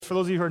For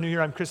those of you who are new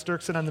here, I'm Chris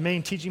Dirksen. I'm the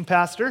main teaching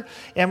pastor.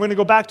 And we're going to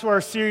go back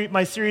to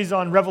my series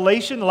on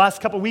Revelation. The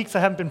last couple of weeks I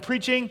haven't been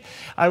preaching.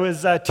 I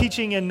was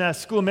teaching in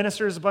School of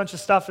Ministers, a bunch of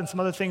stuff, and some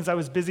other things I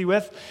was busy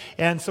with.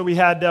 And so we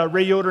had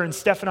Ray Yoder and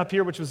Stefan up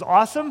here, which was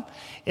awesome.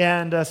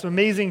 And some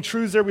amazing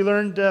truths there we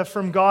learned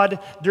from God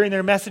during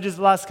their messages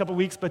the last couple of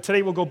weeks. But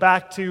today we'll go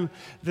back to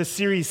the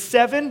series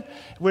 7,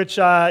 which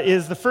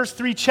is the first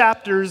 3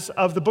 chapters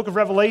of the book of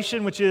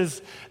Revelation, which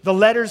is the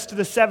letters to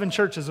the 7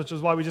 churches, which is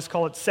why we just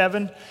call it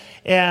 7.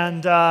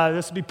 And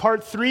this will be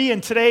part 3.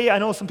 And today, I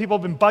know some people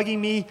have been bugging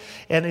me,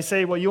 and they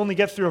say, well, you only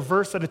get through a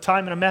verse at a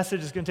time in a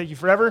message. It's going to take you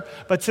forever.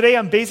 But today,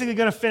 I'm basically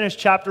going to finish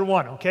chapter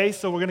 1, okay?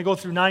 So we're going to go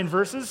through 9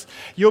 verses.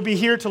 You'll be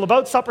here till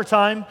about supper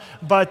time,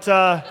 but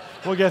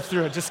we'll get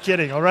through it. Just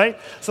kidding, all right?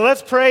 So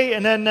let's pray,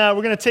 and then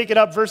we're going to take it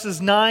up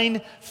verses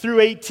 9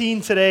 through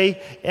 18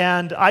 today.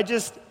 And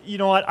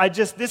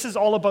this is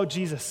all about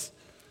Jesus.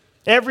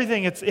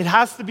 Everything, it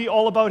has to be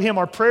all about Him.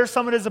 Our prayer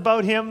summit is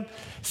about Him,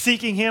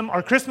 seeking Him.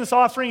 Our Christmas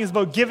offering is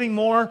about giving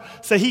more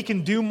so He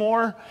can do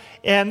more.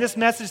 And this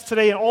message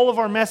today and all of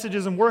our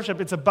messages in worship,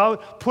 it's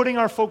about putting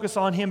our focus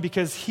on Him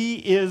because He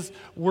is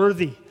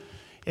worthy.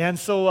 And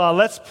so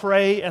let's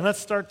pray and let's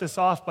start this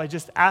off by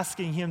just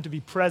asking Him to be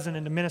present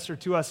and to minister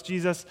to us.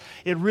 Jesus,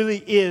 it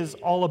really is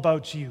all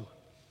about You.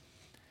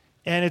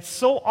 And it's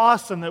so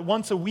awesome that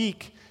once a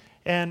week,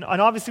 and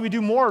obviously we do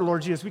more,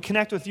 Lord Jesus. We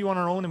connect with You on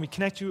our own, and we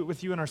connect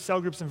with You in our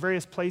cell groups in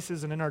various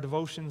places and in our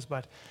devotions.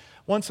 But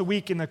once a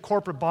week in the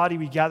corporate body,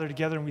 we gather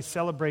together and we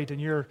celebrate,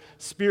 and Your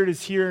Spirit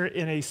is here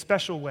in a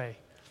special way.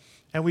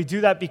 And we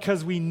do that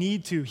because we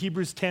need to.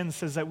 Hebrews 10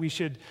 says that we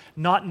should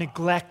not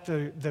neglect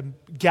the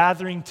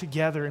gathering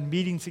together and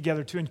meeting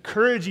together to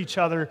encourage each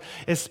other,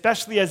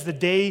 especially as the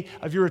day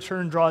of Your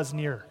return draws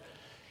near.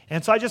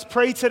 And so I just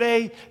pray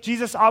today,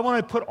 Jesus, I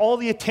want to put all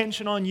the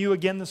attention on You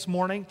again this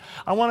morning.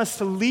 I want us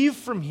to leave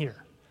from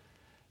here.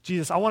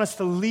 Jesus, I want us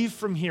to leave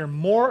from here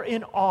more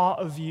in awe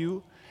of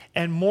You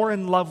and more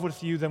in love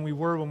with You than we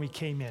were when we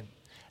came in.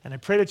 And I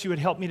pray that You would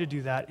help me to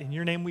do that. In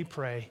Your name we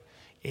pray.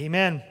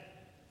 Amen.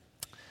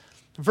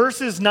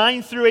 Verses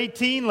 9 through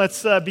 18,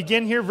 let's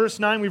begin here. Verse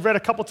 9, we've read a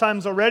couple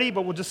times already,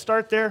 but we'll just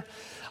start there.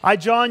 I,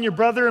 John, your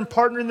brother and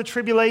partner in the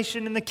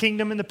tribulation, in the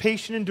kingdom, and the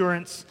patient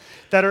endurance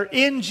that are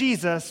in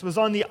Jesus, was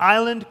on the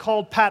island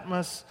called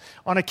Patmos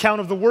on account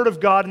of the word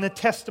of God and the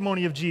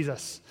testimony of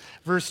Jesus.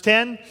 Verse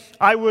 10,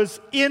 I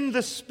was in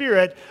the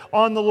Spirit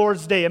on the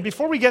Lord's day. And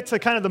before we get to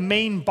kind of the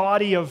main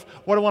body of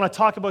what I want to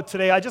talk about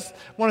today, I just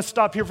want to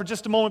stop here for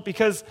just a moment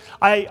because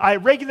I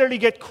regularly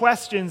get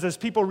questions as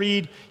people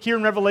read here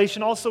in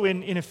Revelation, also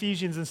in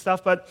Ephesians and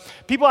stuff, but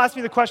people ask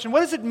me the question,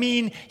 what does it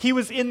mean He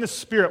was in the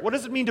Spirit? What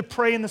does it mean to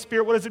pray in the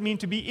Spirit? What does it mean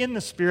to be in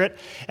the Spirit?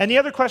 And the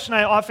other question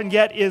I often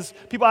get is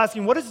people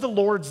asking, what is the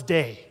Lord's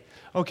day?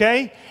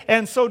 Okay?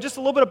 And so just a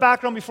little bit of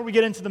background before we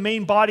get into the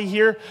main body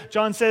here.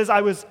 John says,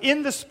 I was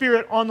in the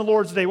Spirit on the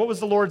Lord's day. What was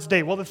the Lord's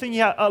day? Well, the thing,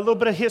 a little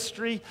bit of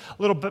history,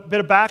 a little bit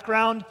of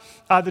background.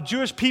 The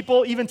Jewish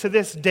people, even to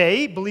this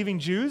day, believing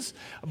Jews,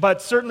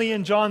 but certainly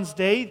in John's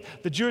day,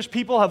 the Jewish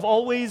people have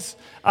always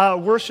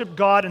worshiped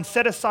God and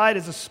set aside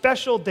as a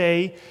special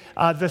day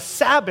the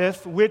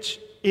Sabbath,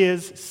 which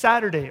is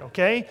Saturday,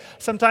 okay?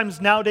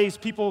 Sometimes nowadays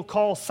people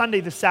call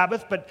Sunday the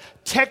Sabbath, but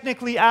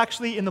technically,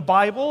 actually, in the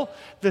Bible,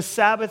 the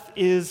Sabbath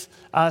is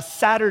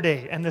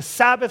Saturday. And the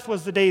Sabbath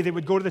was the day they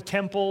would go to the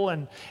temple,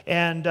 and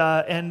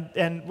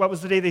what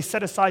was the day they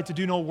set aside to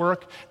do no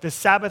work? The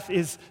Sabbath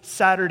is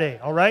Saturday,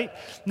 all right?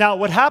 Now,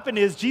 what happened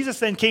is Jesus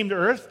then came to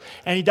earth,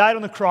 and He died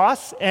on the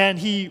cross, and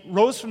He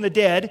rose from the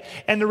dead,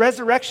 and the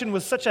resurrection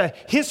was such a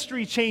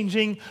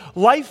history-changing,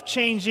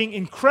 life-changing,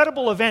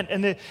 incredible event.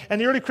 And the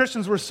early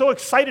Christians were so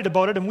excited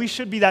about it, and we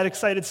should be that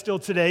excited still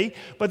today,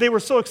 but they were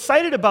so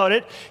excited about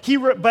it,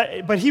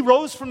 but He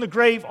rose from the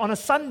grave on a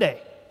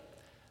Sunday.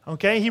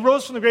 Okay, He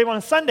rose from the grave on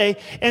a Sunday,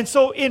 and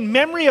so in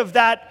memory of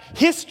that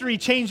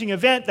history-changing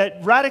event that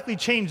radically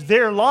changed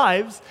their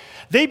lives,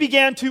 they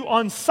began to,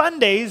 on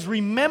Sundays,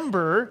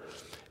 remember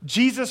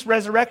Jesus'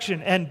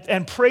 resurrection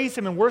and praise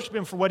Him and worship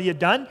Him for what He had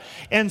done.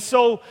 And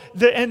so,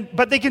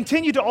 but they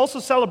continued to also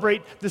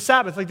celebrate the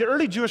Sabbath. Like the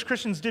early Jewish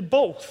Christians did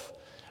both.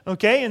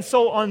 Okay, and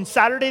so on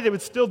Saturday they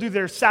would still do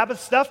their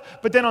Sabbath stuff,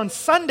 but then on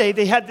Sunday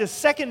they had this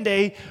second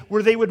day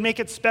where they would make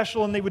it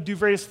special and they would do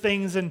various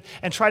things and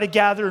try to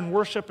gather and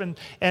worship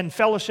and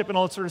fellowship and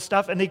all that sort of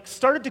stuff. And they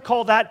started to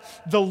call that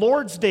the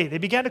Lord's Day. They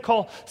began to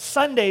call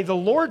Sunday the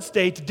Lord's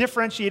Day to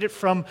differentiate it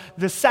from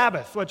the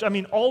Sabbath, which, I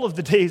mean, all of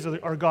the days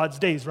are God's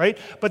days, right?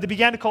 But they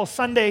began to call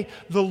Sunday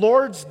the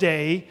Lord's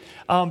Day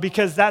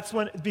because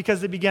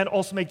they began to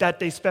also make that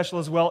day special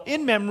as well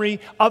in memory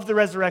of the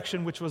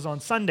resurrection, which was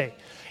on Sunday.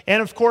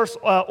 And of course,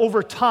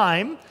 over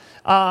time,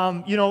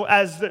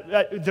 as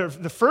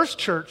the first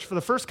church for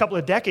the first couple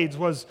of decades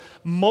was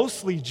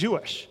mostly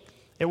Jewish.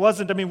 It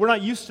wasn't, we're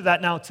not used to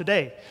that now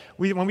today.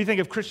 When we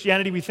think of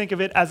Christianity, we think of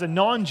it as a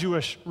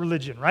non-Jewish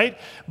religion, right?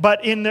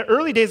 But in the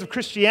early days of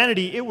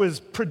Christianity, it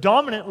was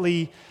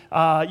predominantly,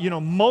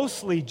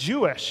 mostly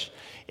Jewish.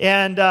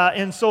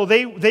 And so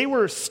they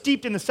were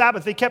steeped in the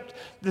Sabbath. They kept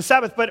the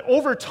Sabbath. But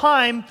over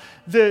time,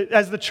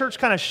 as the church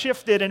kind of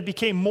shifted and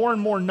became more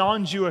and more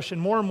non-Jewish and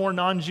more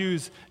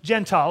non-Jews,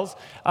 Gentiles,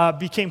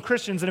 became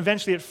Christians, and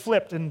eventually it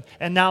flipped. And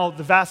now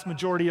the vast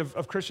majority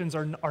of Christians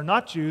are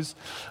not Jews.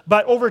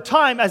 But over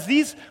time, as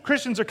these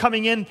Christians are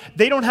coming in,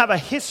 they don't have a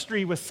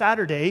history with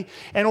Saturday.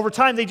 And over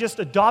time, they just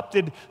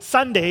adopted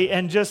Sunday,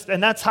 and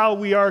that's how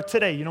we are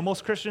today. You know,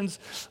 most Christians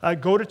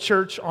go to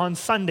church on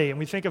Sunday, and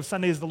we think of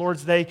Sunday as the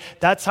Lord's Day.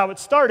 That's how it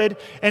started.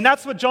 And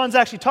that's what John's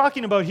actually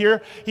talking about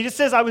here. He just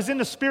says, I was in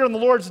the Spirit on the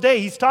Lord's Day.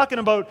 He's talking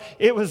about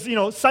it was,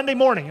 Sunday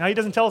morning. Now, he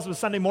doesn't tell us it was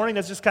Sunday morning.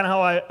 That's just kind of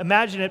how I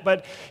imagine it.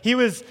 But he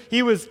was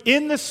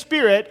in the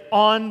Spirit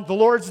on the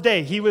Lord's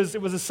Day. It was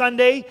a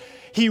Sunday.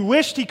 He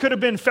wished he could have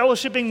been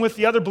fellowshipping with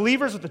the other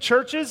believers, with the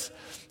churches,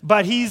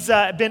 but he's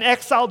been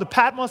exiled to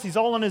Patmos. He's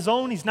all on his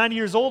own. He's 90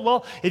 years old.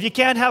 Well, if you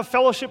can't have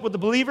fellowship with the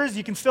believers,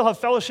 you can still have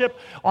fellowship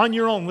on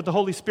your own with the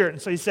Holy Spirit.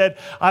 And so he said,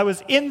 I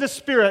was in the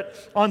Spirit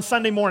on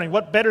Sunday morning.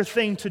 What better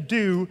thing to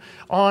do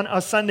on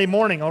a Sunday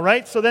morning, all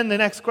right? So then the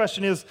next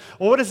question is,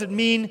 well, what does it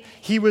mean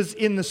he was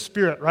in the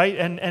Spirit, right?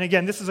 And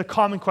again, this is a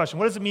common question.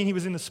 What does it mean he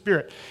was in the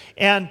Spirit?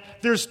 And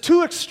there's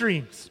two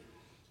extremes.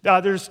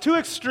 There's two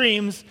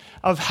extremes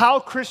of how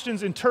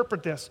Christians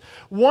interpret this.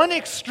 One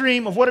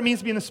extreme of what it means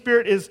to be in the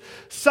Spirit is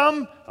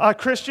some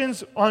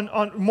Christians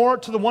on more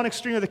to the one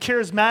extreme of the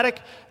charismatic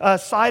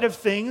side of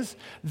things.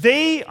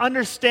 They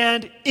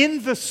understand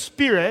in the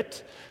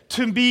Spirit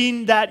to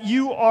mean that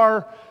you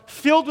are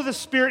filled with the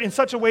Spirit in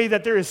such a way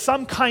that there is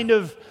some kind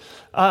of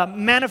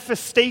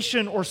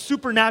manifestation or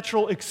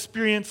supernatural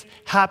experience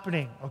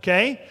happening,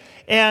 okay?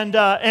 And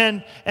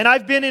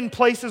I've been in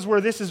places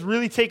where this is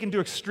really taken to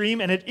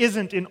extreme, and it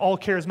isn't in all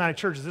charismatic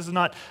churches. This is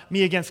not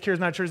me against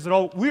charismatic churches at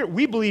all.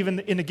 We believe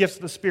in the gifts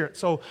of the Spirit,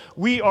 so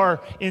we are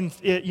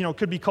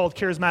could be called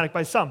charismatic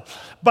by some.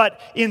 But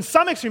in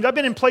some extremes, I've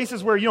been in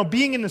places where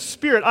being in the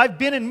Spirit. I've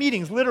been in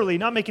meetings, literally,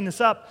 not making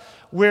this up,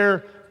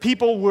 where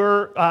people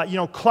were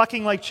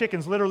clucking like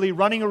chickens, literally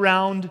running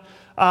around,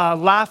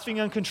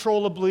 laughing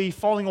uncontrollably,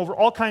 falling over,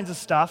 all kinds of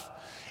stuff.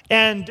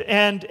 And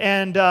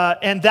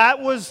that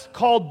was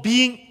called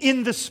being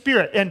in the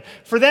Spirit. And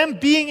for them,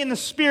 being in the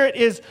Spirit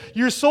is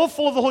you're so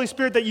full of the Holy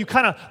Spirit that you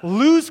kind of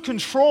lose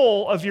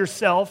control of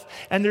yourself,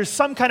 and there's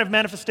some kind of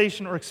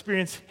manifestation or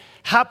experience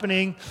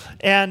happening.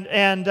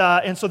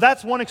 And so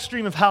that's one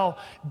extreme of how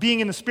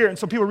being in the Spirit. And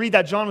so people read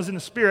that John was in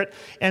the Spirit,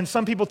 and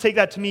some people take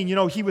that to mean,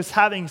 he was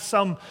having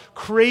some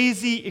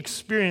crazy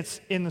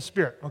experience in the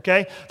Spirit,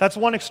 okay? That's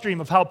one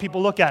extreme of how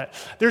people look at it.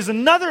 There's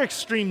another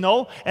extreme,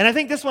 though, and I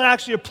think this one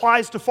actually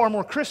applies to far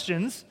more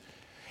Christians.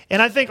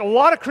 And I think a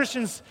lot of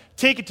Christians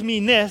take it to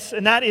mean this,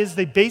 and that is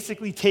they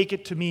basically take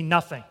it to mean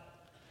nothing.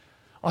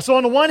 So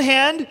on the one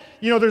hand,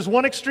 there's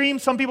one extreme.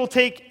 Some people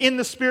take in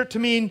the Spirit to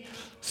mean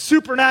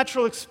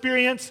supernatural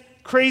experience,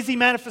 crazy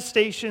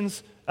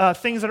manifestations,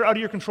 things that are out of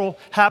your control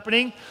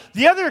happening.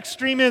 The other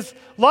extreme is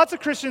lots of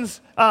Christians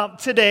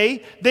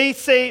today, they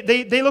say,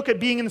 they look at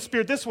being in the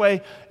Spirit this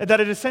way, that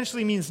it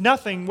essentially means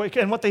nothing.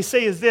 And what they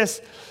say is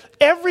this: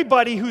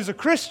 everybody who's a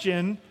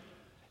Christian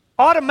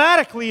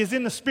automatically is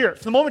in the Spirit.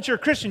 From the moment you're a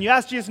Christian, you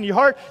ask Jesus in your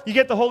heart, you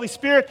get the Holy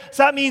Spirit.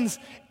 So that means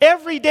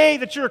every day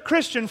that you're a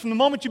Christian, from the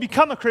moment you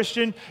become a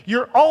Christian,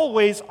 you're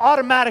always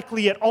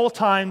automatically at all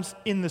times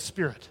in the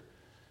Spirit.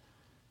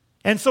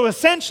 And so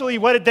essentially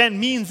what it then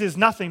means is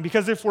nothing,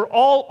 because if we're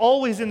all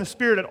always in the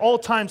Spirit at all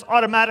times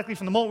automatically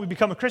from the moment we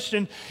become a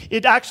Christian,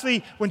 it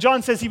actually, when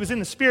John says he was in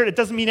the Spirit, it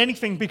doesn't mean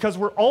anything because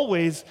we're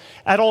always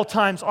at all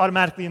times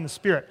automatically in the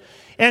Spirit.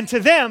 And to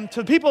them,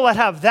 to people that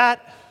have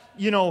that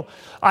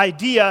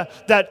idea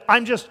that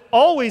I'm just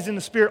always in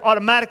the Spirit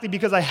automatically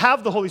because I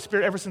have the Holy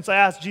Spirit ever since I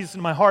asked Jesus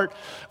into my heart,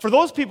 for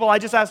those people, I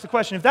just ask the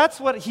question, if that's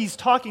what he's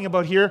talking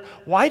about here,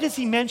 why does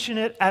he mention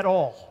it at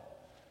all?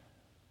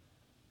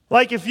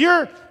 Like if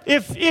you're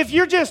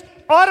just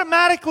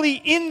automatically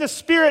in the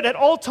Spirit at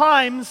all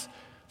times,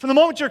 from the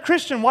moment you're a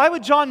Christian, why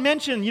would John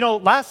mention,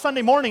 last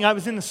Sunday morning I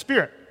was in the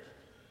Spirit?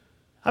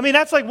 I mean,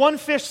 that's like one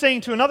fish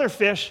saying to another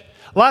fish,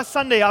 last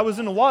Sunday I was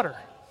in the water.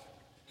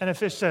 And a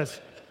fish says,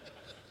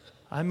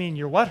 I mean,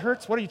 your what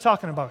hurts? What are you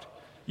talking about?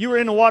 You were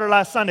in the water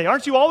last Sunday.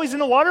 Aren't you always in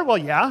the water? Well,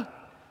 yeah.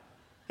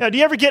 Yeah, do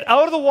you ever get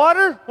out of the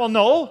water? Well,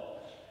 no.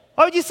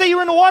 Why would you say you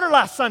were in the water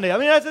last Sunday? I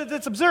mean,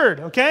 that's absurd,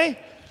 okay?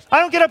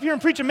 I don't get up here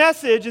and preach a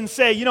message and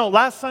say,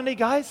 last Sunday,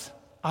 guys,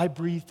 I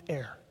breathed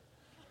air.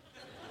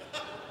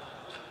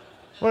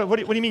 What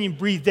do you mean you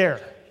breathed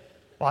air?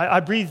 Well, I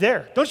breathed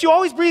air. Don't you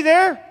always breathe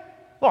air?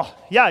 Well,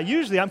 yeah,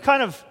 usually. I'm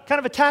kind of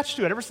attached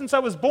to it. Ever since I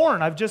was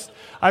born,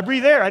 I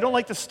breathe air. I don't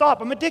like to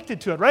stop. I'm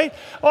addicted to it, right?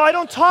 Well, I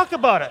don't talk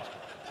about it.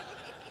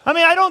 I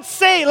mean, I don't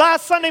say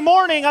last Sunday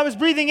morning I was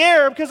breathing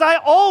air because I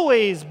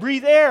always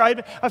breathe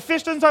air. A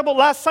fish doesn't talk about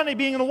last Sunday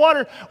being in the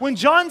water. When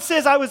John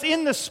says I was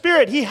in the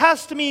Spirit, he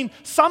has to mean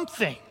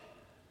something.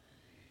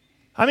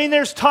 I mean,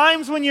 there's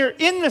times when you're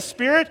in the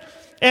Spirit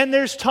and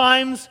there's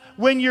times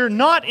when you're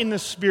not in the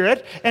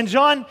Spirit. And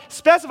John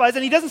specifies,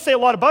 and he doesn't say a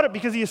lot about it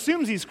because he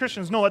assumes these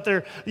Christians know what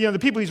they're, the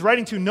people he's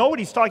writing to know what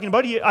he's talking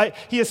about.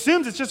 He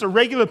assumes it's just a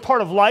regular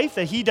part of life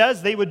that he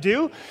does, they would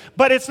do.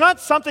 But it's not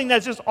something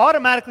that's just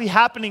automatically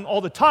happening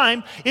all the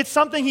time. It's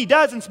something he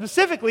does, and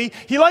specifically,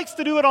 he likes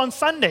to do it on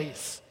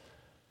Sundays.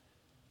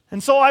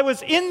 And so I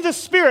was in the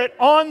Spirit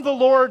on the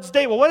Lord's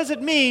day. Well, what does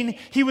it mean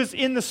he was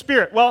in the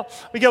Spirit? Well,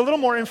 we get a little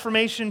more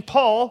information.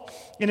 Paul,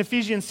 in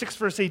Ephesians 6,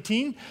 verse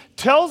 18,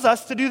 tells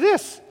us to do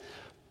this.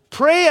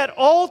 Pray at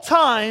all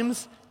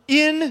times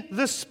in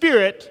the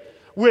Spirit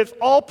with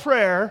all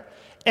prayer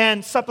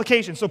and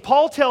supplication. So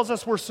Paul tells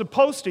us we're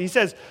supposed to. He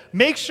says,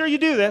 make sure you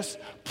do this.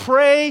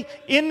 Pray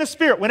in the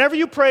Spirit. Whenever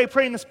you pray,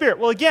 pray in the Spirit.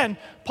 Well, again,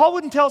 Paul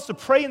wouldn't tell us to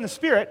pray in the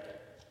Spirit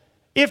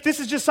if this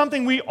is just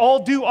something we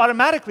all do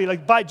automatically,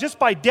 like by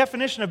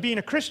definition of being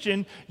a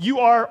Christian, you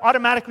are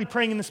automatically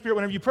praying in the Spirit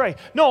whenever you pray.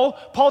 No,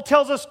 Paul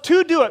tells us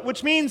to do it,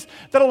 which means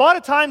that a lot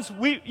of times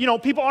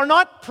people are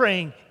not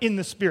praying in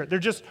the Spirit. They're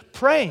just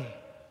praying.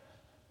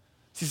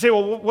 So you say,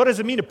 well, what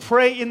does it mean to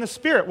pray in the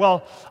Spirit?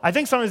 Well, I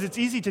think sometimes it's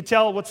easy to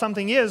tell what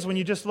something is when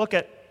you just look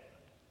at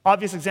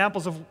obvious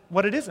examples of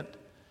what it isn't.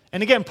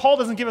 And again, Paul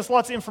doesn't give us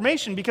lots of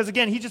information because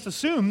again, he just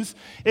assumes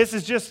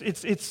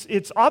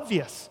it's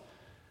obvious.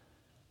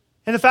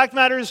 And the fact of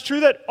the matter is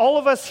true that all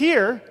of us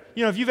here,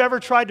 if you've ever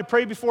tried to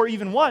pray before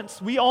even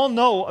once, we all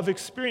know of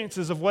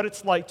experiences of what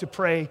it's like to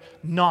pray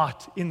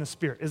not in the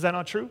Spirit. Is that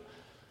not true?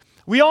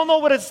 We all know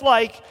what it's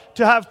like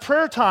to have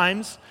prayer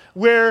times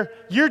where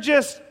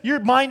your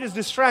mind is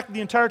distracted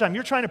the entire time.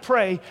 You're trying to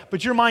pray,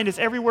 but your mind is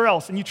everywhere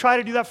else. And you try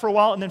to do that for a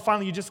while, and then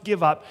finally you just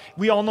give up.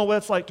 We all know what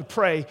it's like to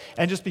pray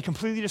and just be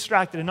completely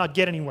distracted and not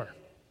get anywhere.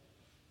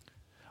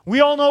 We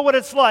all know what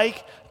it's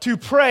like to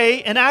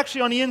pray and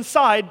actually on the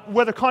inside,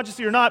 whether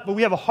consciously or not, but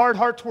we have a hard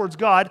heart towards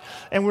God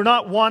and we're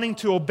not wanting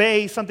to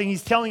obey something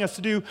He's telling us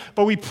to do,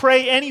 but we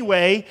pray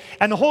anyway,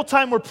 and the whole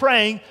time we're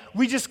praying,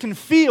 we just can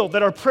feel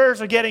that our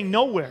prayers are getting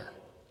nowhere.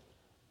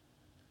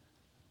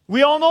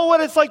 We all know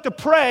what it's like to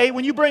pray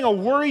when you bring a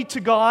worry to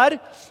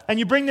God, and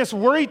you bring this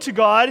worry to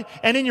God,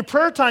 and in your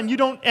prayer time, you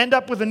don't end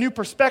up with a new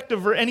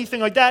perspective or anything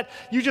like that.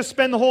 You just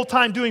spend the whole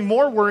time doing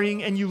more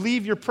worrying, and you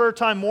leave your prayer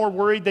time more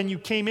worried than you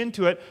came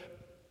into it.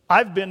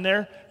 I've been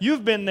there.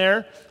 You've been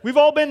there. We've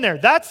all been there.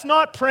 That's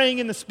not praying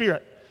in the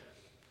Spirit.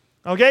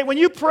 Okay? When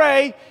you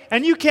pray,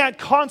 and you can't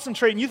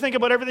concentrate, and you think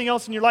about everything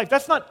else in your life,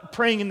 that's not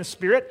praying in the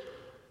Spirit.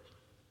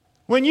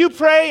 When you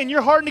pray and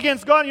you're hardened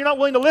against God and you're not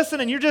willing to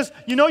listen and you're just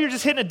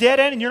hitting a dead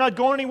end and you're not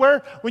going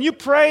anywhere, when you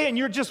pray and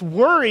you're just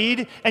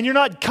worried and you're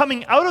not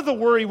coming out of the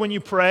worry when you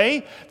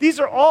pray,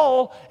 these are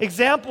all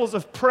examples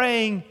of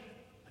praying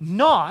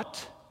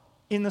not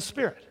in the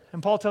Spirit.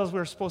 And Paul tells us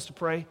we're supposed to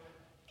pray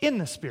in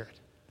the Spirit.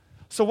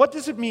 So what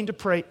does it mean to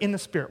pray in the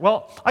Spirit?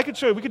 Well, I could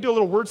show you, we could do a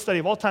little word study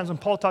of all times when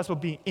Paul talks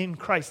about being in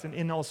Christ and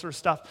in all sort of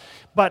stuff.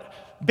 But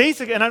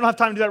basically, and I don't have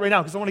time to do that right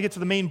now because I want to get to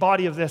the main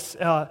body of this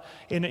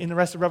in the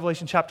rest of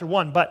Revelation chapter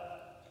 1.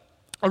 But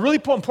a really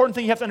important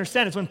thing you have to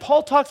understand is when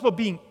Paul talks about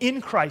being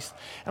in Christ,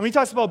 and when he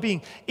talks about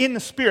being in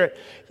the Spirit,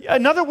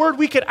 another word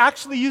we could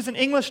actually use in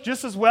English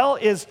just as well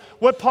is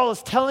what Paul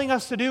is telling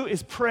us to do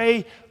is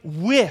pray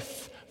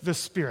with the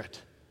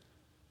Spirit.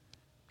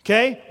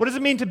 Okay? What does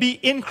it mean to be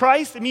in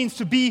Christ? It means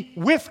to be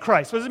with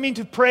Christ. What does it mean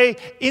to pray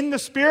in the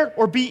Spirit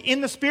or be in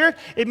the Spirit?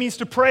 It means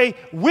to pray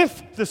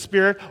with the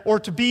Spirit or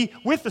to be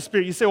with the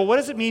Spirit. You say, well, what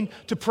does it mean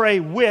to pray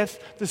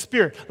with the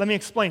Spirit? Let me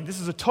explain.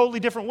 This is a totally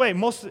different way.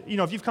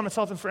 If you've come to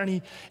Sultan for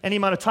any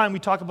amount of time, we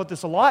talk about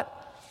this a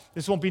lot.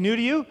 This won't be new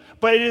to you,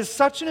 but it is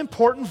such an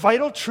important,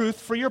 vital truth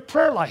for your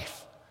prayer life.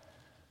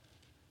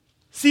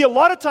 See, a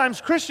lot of times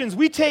Christians,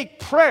 we take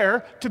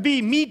prayer to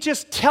be me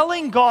just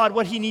telling God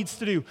what He needs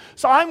to do.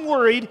 So I'm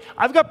worried,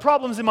 I've got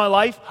problems in my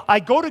life,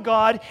 I go to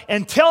God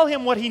and tell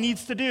Him what He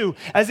needs to do,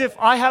 as if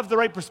I have the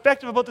right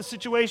perspective about the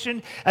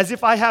situation, as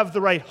if I have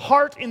the right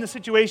heart in the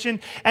situation,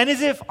 and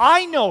as if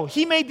I know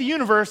He made the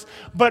universe,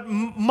 but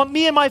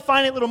me and my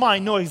finite little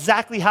mind know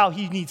exactly how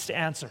He needs to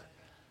answer.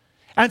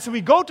 And so we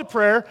go to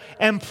prayer,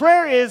 and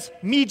prayer is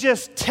me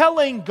just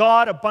telling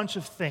God a bunch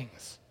of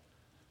things.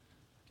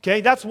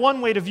 Okay, that's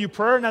one way to view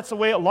prayer, and that's the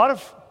way a lot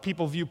of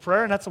people view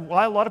prayer, and that's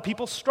why a lot of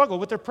people struggle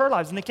with their prayer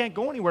lives, and they can't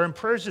go anywhere, and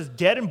prayer is just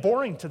dead and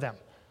boring to them.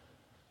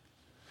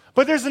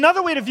 But there's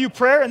another way to view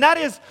prayer, and that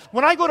is,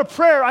 when I go to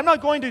prayer, I'm not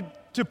going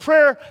to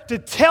prayer to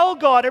tell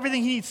God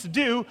everything He needs to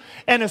do,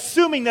 and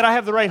assuming that I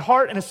have the right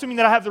heart, and assuming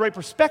that I have the right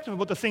perspective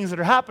about the things that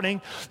are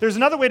happening. There's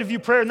another way to view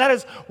prayer, and that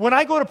is, when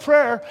I go to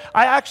prayer,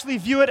 I actually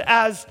view it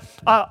as,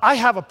 I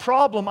have a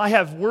problem, I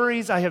have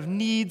worries, I have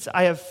needs,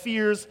 I have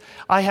fears,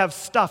 I have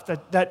stuff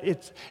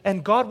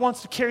and God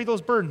wants to carry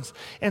those burdens.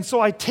 And so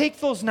I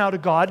take those now to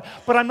God,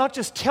 but I'm not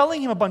just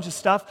telling Him a bunch of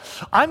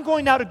stuff. I'm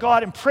going now to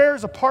God, and prayer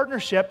is a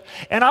partnership,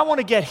 and I want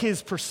to get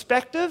His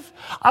perspective.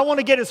 I want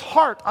to get His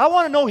heart. I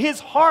want to know His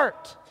heart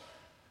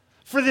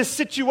for this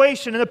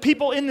situation and the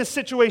people in this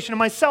situation and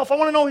myself. I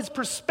want to know His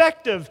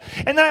perspective.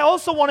 And then I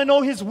also want to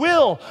know His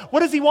will. What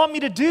does He want me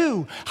to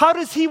do? How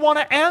does He want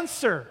to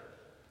answer?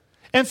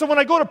 And so when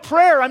I go to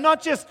prayer, I'm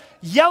not just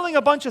yelling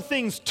a bunch of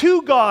things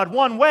to God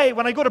one way.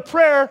 When I go to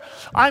prayer,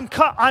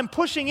 I'm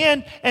pushing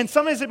in, and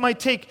sometimes it might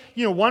take,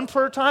 one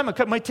prayer time.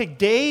 It might take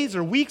days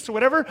or weeks or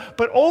whatever.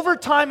 But over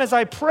time, as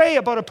I pray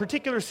about a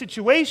particular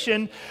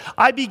situation,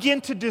 I begin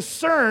to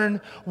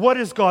discern what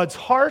is God's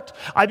heart.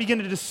 I begin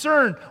to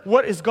discern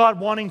what is God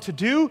wanting to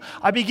do.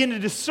 I begin to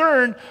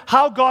discern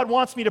how God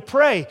wants me to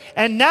pray.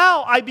 And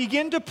now I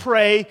begin to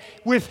pray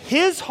with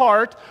His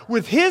heart,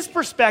 with His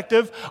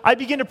perspective. I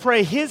begin to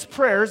pray His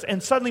prayers,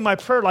 and suddenly my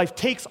prayer life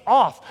takes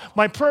off.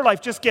 My prayer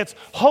life just gets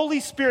Holy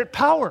Spirit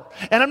power.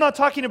 And I'm not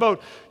talking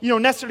about,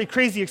 necessarily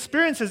crazy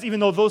experiences, even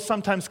though those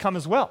sometimes come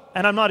as well.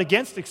 And I'm not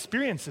against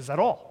experiences at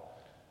all.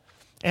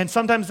 And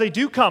sometimes they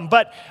do come.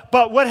 But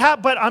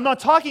I'm not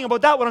talking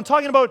about that. What I'm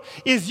talking about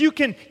is you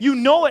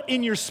know it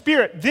in your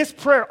spirit. This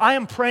prayer, I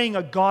am praying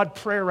a God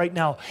prayer right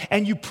now.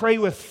 And you pray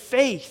with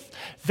faith.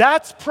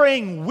 That's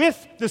praying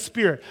with the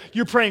Spirit.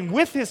 You're praying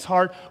with His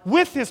heart,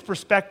 with His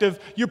perspective.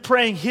 You're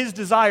praying His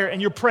desire,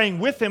 and you're praying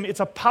with Him.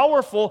 It's a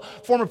powerful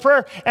form of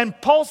prayer. And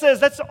Paul says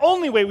that's the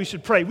only way we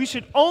should pray. We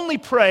should only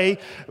pray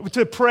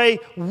to pray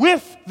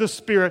with the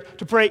Spirit,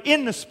 to pray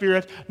in the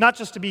Spirit, not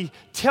just to be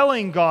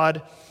telling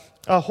God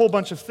a whole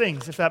bunch of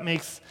things, if that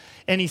makes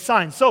any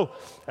sense. And so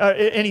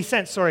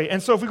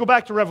if we go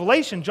back to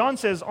Revelation, John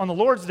says on the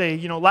Lord's Day,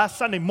 last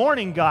Sunday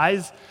morning,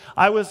 guys,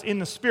 I was in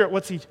the Spirit.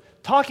 What's he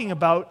talking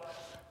about?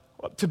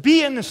 To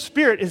be in the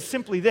Spirit is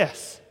simply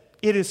this.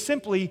 It is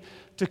simply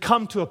to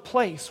come to a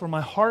place where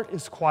my heart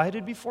is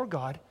quieted before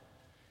God,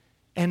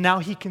 and now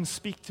He can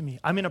speak to me.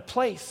 I'm in a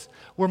place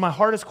where my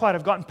heart is quiet.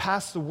 I've gotten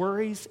past the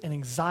worries and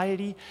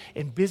anxiety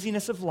and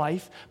busyness of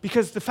life,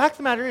 because the truth of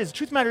the matter is,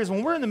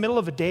 when we're in the middle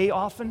of a day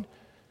often,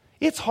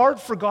 it's hard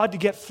for God to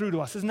get through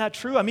to us. Isn't that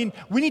true? I mean,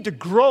 we need to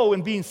grow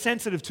in being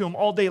sensitive to Him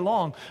all day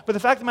long. But the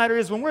fact of the matter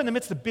is, when we're in the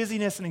midst of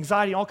busyness and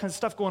anxiety and all kinds of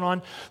stuff going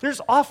on, there's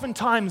often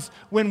times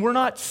when we're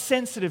not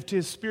sensitive to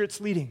His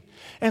Spirit's leading.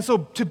 And so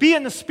to be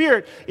in the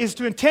Spirit is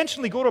to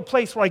intentionally go to a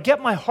place where I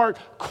get my heart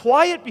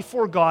quiet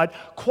before God,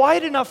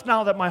 quiet enough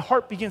now that my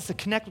heart begins to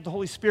connect with the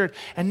Holy Spirit,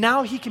 and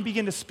now He can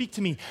begin to speak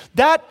to me.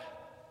 That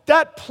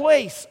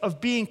place of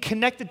being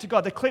connected to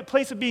God, the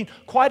place of being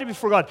quieted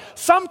before God,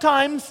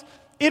 sometimes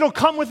it'll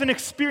come with an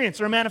experience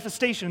or a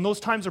manifestation, and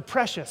those times are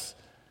precious.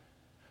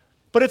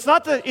 But it's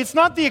not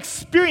the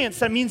experience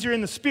that means you're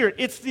in the Spirit.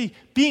 It's the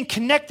being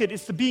connected.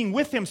 It's the being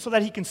with Him so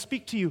that He can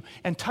speak to you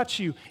and touch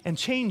you and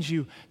change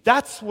you.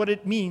 That's what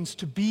it means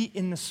to be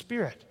in the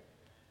Spirit.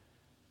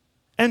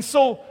 And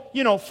so,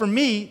 for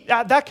me,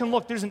 that can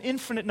look, there's an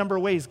infinite number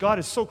of ways. God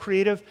is so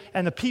creative,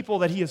 and the people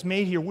that He has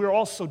made here, we're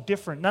all so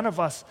different. None of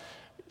us,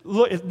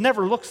 it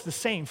never looks the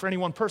same for any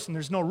one person.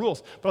 There's no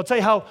rules. But I'll tell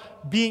you how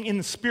being in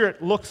the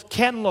Spirit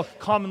can look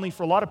commonly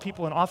for a lot of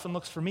people, and often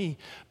looks for me.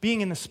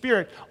 Being in the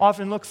Spirit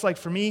often looks like,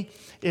 for me,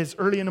 is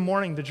early in the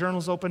morning, the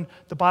journal's open,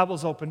 the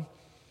Bible's open,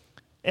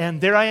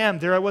 and there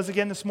I was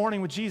again this morning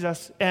with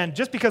Jesus. And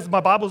just because my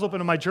Bible's open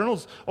and my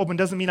journal's open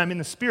doesn't mean I'm in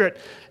the Spirit.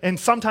 And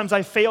sometimes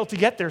I fail to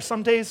get there.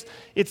 Some days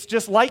it's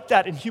just like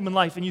that in human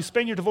life, and you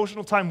spend your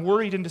devotional time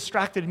worried and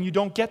distracted, and you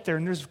don't get there.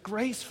 And there's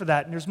grace for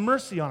that, and there's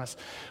mercy on us.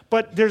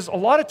 But there's a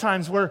lot of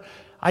times where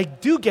I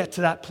do get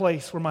to that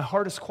place where my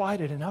heart is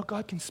quieted, and now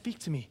God can speak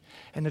to me.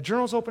 And the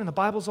journal's open, and the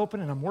Bible's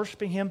open, and I'm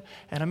worshiping Him,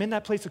 and I'm in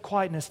that place of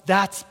quietness.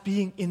 That's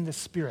being in the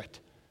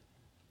Spirit.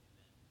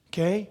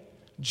 Okay?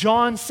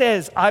 John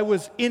says, I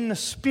was in the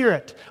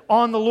Spirit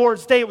on the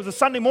Lord's Day. It was a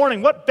Sunday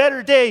morning. What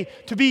better day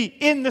to be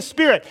in the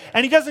Spirit?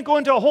 And he doesn't go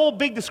into a whole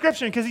big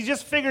description because he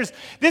just figures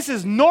this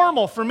is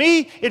normal for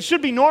me. It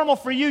should be normal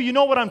for you. You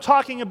know what I'm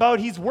talking about.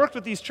 He's worked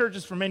with these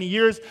churches for many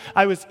years.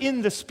 I was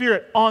in the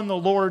Spirit on the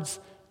Lord's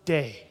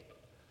Day.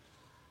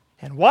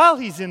 And while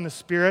he's in the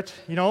Spirit,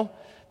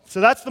 so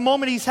that's the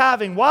moment he's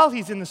having. While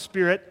he's in the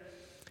Spirit,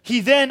 he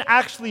then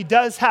actually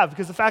does have,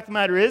 because the fact of the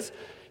matter is,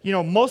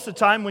 most of the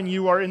time when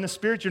you are in the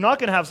Spirit, you're not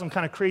going to have some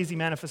kind of crazy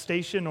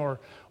manifestation or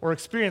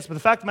experience. But the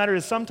fact of the matter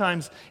is,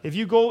 sometimes if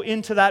you go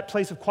into that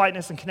place of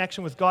quietness and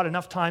connection with God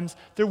enough times,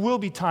 there will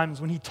be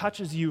times when He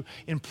touches you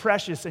in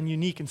precious and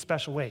unique and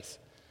special ways.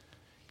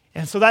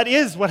 And so that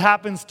is what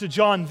happens to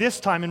John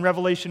this time in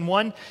Revelation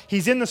 1.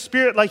 He's in the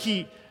Spirit like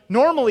he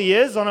normally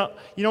is in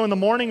the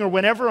morning or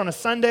whenever on a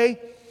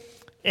Sunday.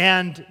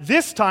 And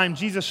this time,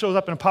 Jesus shows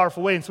up in a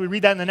powerful way. And so we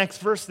read that in the next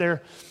verse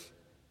there.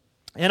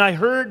 And I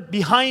heard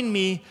behind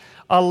me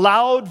a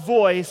loud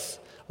voice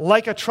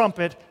like a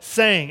trumpet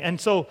saying. And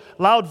so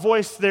loud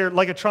voice there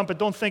like a trumpet.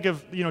 Don't think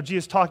of,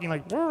 Jesus talking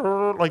like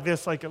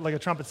this, like a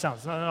trumpet sounds.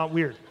 It's not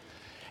weird.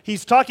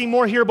 He's talking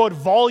more here about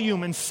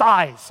volume and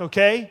size,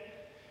 okay?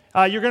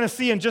 You're going to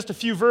see in just a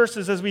few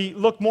verses as we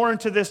look more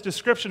into this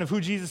description of who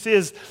Jesus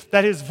is,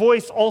 that His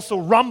voice also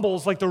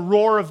rumbles like the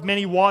roar of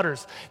many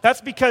waters.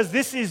 That's because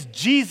this is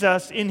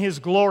Jesus in His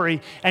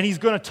glory, and He's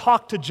going to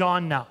talk to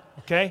John now,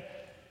 okay?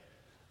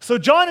 So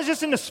John is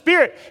just in the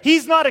Spirit.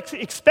 He's not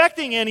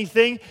expecting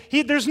anything.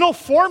 There's no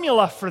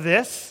formula for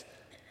this.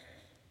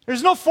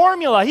 There's no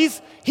formula.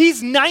 He's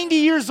 90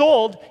 years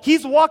old.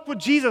 He's walked with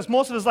Jesus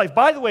most of his life.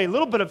 By the way, a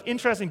little bit of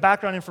interesting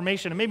background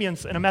information, and maybe in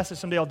a message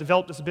someday I'll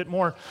develop this a bit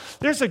more.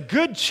 There's a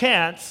good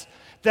chance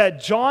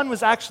that John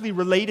was actually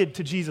related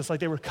to Jesus,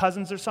 like they were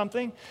cousins or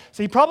something.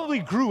 So he probably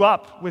grew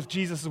up with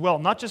Jesus as well,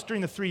 not just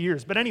during the 3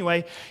 years. But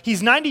anyway,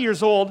 he's 90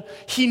 years old.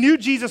 He knew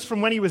Jesus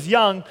from when he was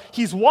young.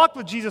 He's walked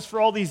with Jesus for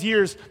all these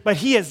years, but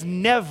he has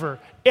never,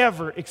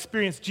 ever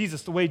experienced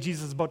Jesus the way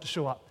Jesus is about to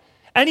show up.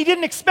 And he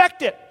didn't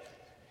expect it.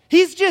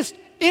 He's just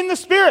in the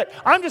Spirit.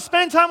 I'm just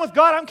spending time with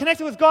God. I'm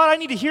connected with God. I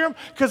need to hear him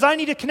because I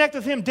need to connect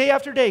with him day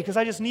after day because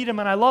I just need him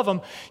and I love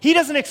him. He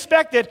doesn't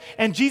expect it,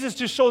 and Jesus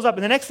just shows up.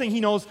 And the next thing he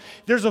knows,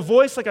 there's a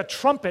voice like a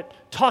trumpet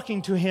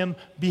talking to him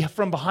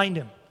from behind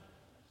him.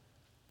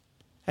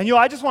 And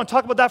I just want to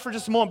talk about that for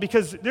just a moment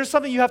because there's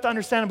something you have to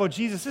understand about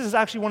Jesus. This is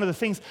actually one of the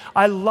things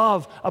I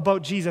love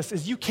about Jesus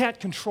is you can't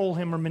control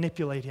him or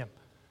manipulate him.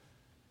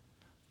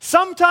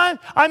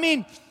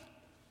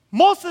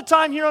 Most of the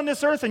time here on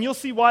this earth, and you'll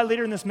see why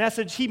later in this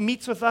message, he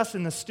meets with us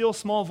in the still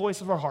small voice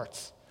of our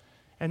hearts.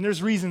 And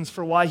there's reasons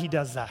for why he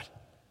does that.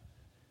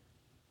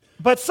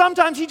 But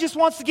sometimes he just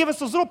wants to give us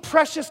those little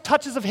precious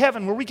touches of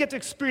heaven where we get to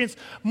experience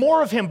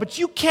more of him. But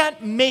you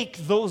can't make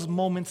those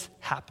moments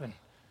happen.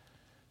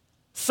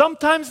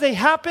 Sometimes they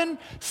happen,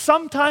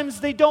 sometimes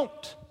they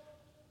don't.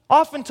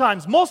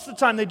 Oftentimes, most of the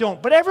time they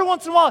don't. But every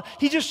once in a while,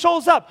 he just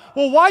shows up.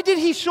 Well, why did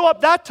he show up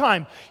that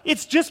time?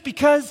 It's just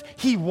because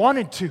he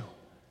wanted to.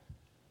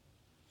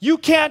 You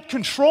can't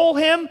control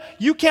him.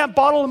 You can't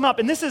bottle him up.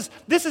 And this is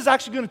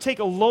actually going to take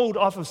a load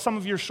off of some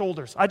of your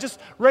shoulders.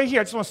 Right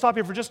here, I just want to stop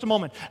here for just a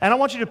moment. And I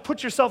want you to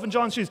put yourself in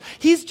John's shoes.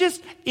 He's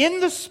just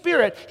in the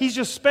Spirit. He's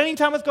just spending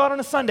time with God on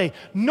a Sunday.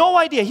 No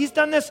idea. He's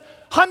done this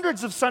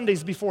hundreds of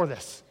Sundays before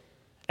this.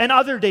 And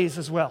other days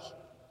as well.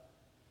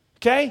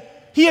 Okay?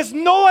 He has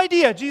no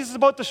idea Jesus is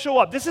about to show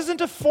up. This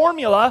isn't a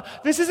formula.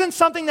 This isn't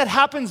something that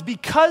happens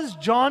because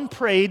John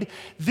prayed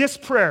this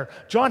prayer.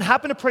 John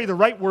happened to pray the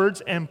right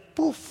words and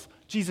poof,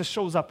 Jesus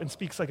shows up and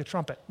speaks like a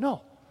trumpet.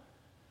 No.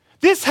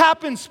 This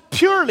happens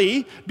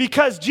purely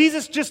because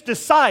Jesus just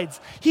decides.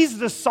 He's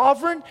the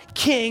sovereign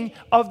king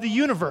of the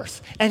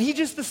universe. And he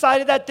just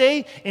decided that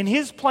day in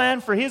his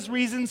plan for his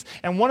reasons,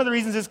 and one of the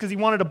reasons is because he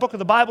wanted a book of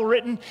the Bible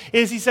written,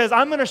 is he says,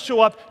 I'm going to show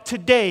up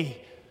today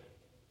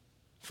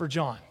for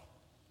John.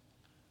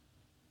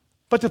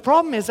 But the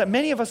problem is that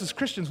many of us as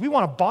Christians, we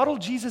want to bottle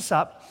Jesus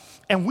up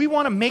and we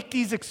want to make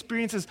these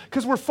experiences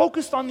because we're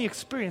focused on the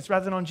experience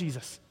rather than on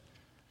Jesus.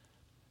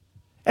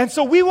 And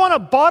so we want to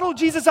bottle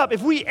Jesus up.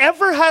 If we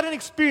ever had an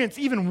experience,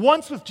 even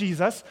once with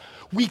Jesus,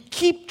 we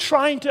keep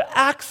trying to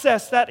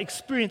access that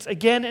experience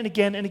again and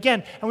again and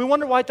again. And we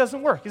wonder why it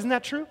doesn't work. Isn't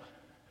that true?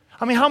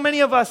 How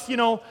many of us,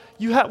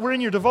 we're in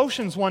your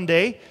devotions one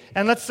day,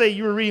 and let's say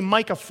you were reading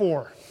Micah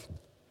 4.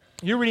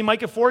 You're reading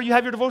Micah 4, you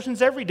have your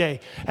devotions every day.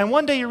 And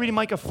one day you're reading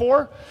Micah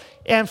 4,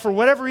 and for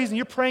whatever reason,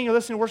 you're praying, you're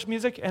listening to worship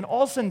music, and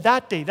all of a sudden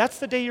that day, that's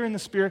the day you're in the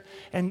Spirit,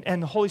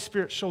 and the Holy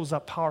Spirit shows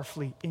up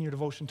powerfully in your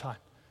devotion time.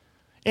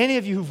 Any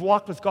of you who've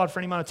walked with God for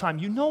any amount of time,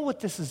 you know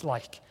what this is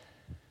like.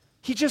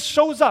 He just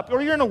shows up,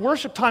 or you're in a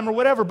worship time or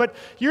whatever, but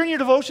you're in your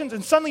devotions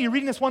and suddenly you're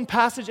reading this one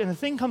passage and the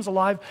thing comes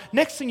alive.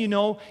 Next thing you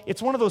know,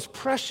 it's one of those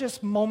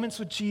precious moments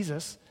with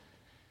Jesus.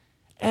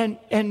 And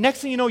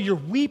next thing you know, you're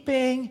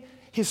weeping.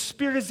 His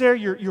Spirit is there.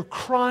 You're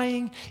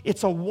crying.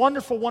 It's a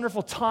wonderful,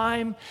 wonderful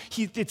time.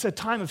 It's a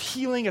time of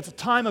healing. It's a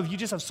time of you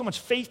just have so much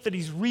faith that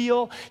he's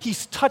real.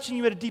 He's touching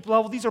you at a deep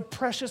level. These are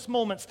precious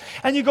moments.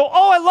 And you go,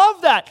 oh, I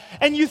love that.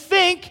 And you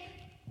think,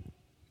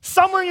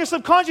 somewhere in your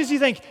subconscious, you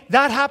think,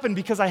 that happened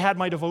because I had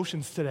my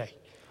devotions today.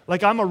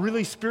 Like I'm a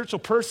really spiritual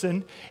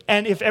person,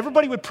 and if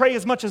everybody would pray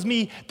as much as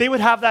me, they would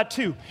have that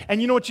too.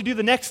 And you know what you do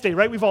the next day,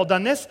 right? We've all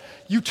done this.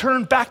 You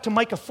turn back to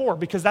Micah 4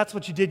 because that's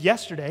what you did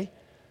yesterday.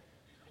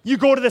 You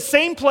go to the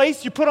same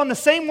place, you put on the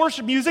same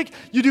worship music,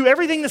 you do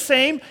everything the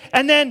same,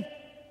 and then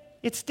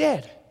it's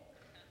dead.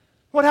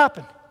 What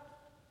happened?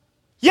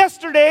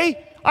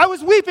 Yesterday, I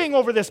was weeping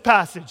over this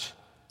passage.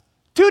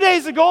 2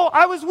 days ago,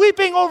 I was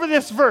weeping over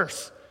this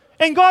verse.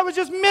 And God was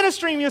just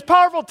ministering me. It was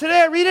powerful.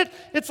 Today I read it,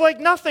 it's like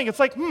nothing.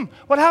 It's like,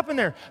 what happened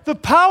there? The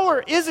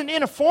power isn't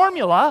in a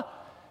formula.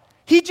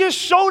 He just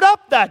showed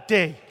up that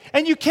day.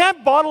 And you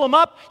can't bottle him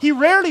up. He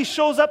rarely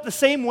shows up the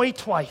same way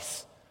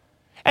twice.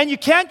 And you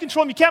can't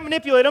control him. You can't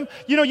manipulate him.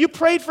 You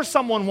prayed for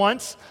someone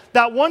once,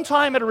 that one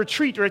time at a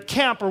retreat or at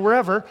camp or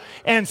wherever,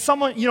 and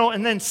someone,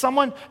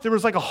 there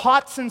was like a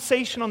hot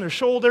sensation on their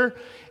shoulder,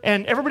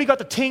 and everybody got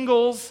the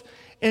tingles,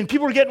 and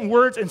people were getting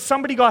words, and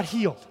somebody got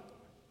healed.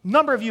 A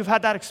number of you have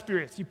had that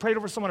experience. You prayed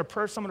over someone, a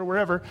prayer summit or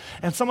wherever,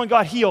 and someone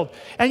got healed.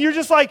 And you're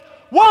just like,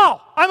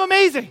 wow, I'm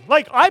amazing.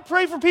 Like, I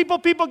pray for people,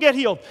 people get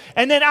healed.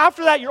 And then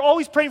after that, you're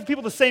always praying for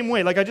people the same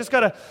way. Like, I just got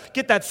to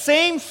get that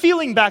same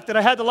feeling back that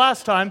I had the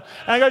last time,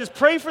 and I got to just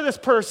pray for this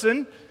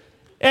person,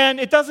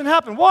 and it doesn't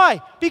happen.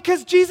 Why?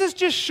 Because Jesus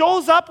just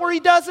shows up where he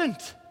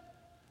doesn't.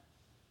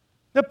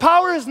 The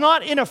power is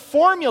not in a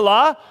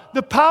formula.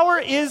 The power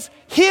is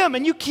him,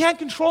 and you can't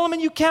control him,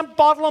 and you can't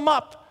bottle him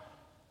up.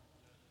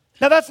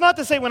 Now, that's not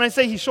to say when I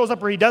say he shows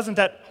up where he doesn't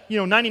that,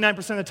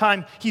 99% of the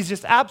time he's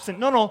just absent.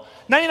 No,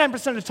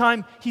 99% of the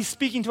time he's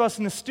speaking to us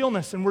in the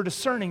stillness, and we're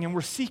discerning and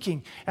we're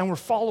seeking and we're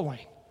following.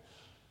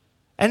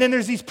 And then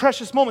there's these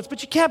precious moments,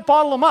 but you can't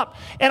bottle them up.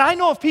 And I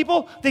know of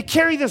people, they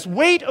carry this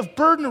weight of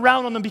burden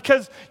around on them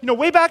because,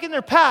 way back in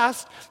their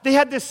past, they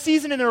had this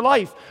season in their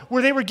life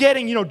where they were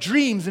getting,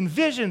 dreams and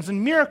visions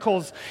and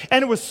miracles,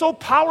 and it was so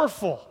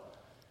powerful.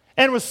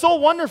 And it was so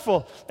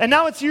wonderful. And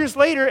now it's years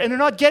later, and they're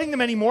not getting them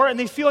anymore, and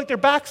they feel like they're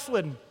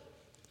backslidden.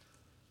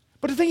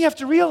 But the thing you have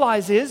to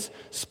realize is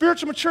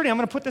spiritual maturity. I'm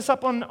going to put this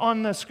up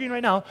on the screen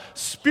right now.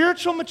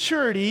 Spiritual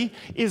maturity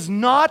is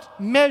not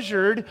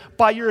measured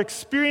by your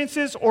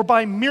experiences or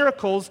by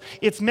miracles.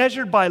 It's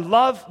measured by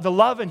the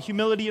love and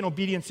humility and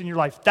obedience in your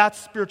life. That's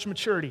spiritual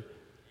maturity.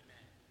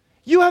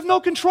 You have no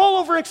control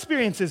over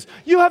experiences.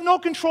 You have no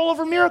control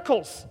over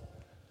miracles.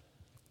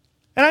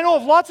 And I know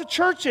of lots of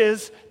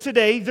churches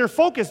today, they're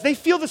focused. They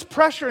feel this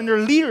pressure, and their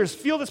leaders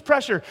feel this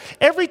pressure.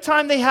 Every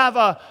time they have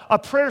a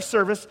prayer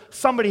service,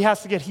 somebody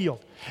has to get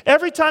healed.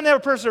 Every time they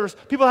have a prayer service,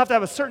 people have to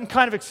have a certain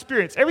kind of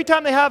experience. Every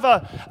time they have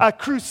a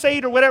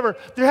crusade or whatever,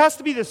 there has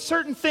to be this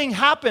certain thing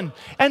happen.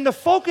 And the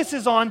focus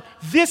is on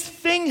this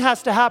thing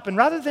has to happen,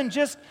 rather than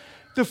just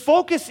the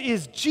focus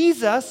is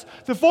Jesus.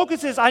 The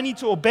focus is I need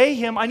to obey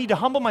him. I need to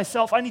humble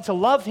myself. I need to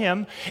love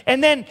him.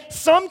 And then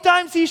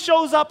sometimes he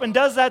shows up and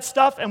does that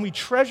stuff, and we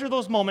treasure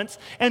those moments.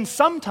 And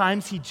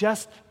sometimes he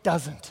just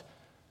doesn't.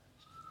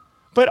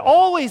 But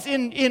always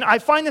I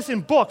find this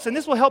in books, and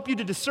this will help you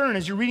to discern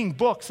as you're reading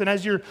books, and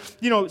as you're,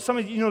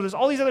 there's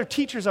all these other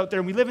teachers out there,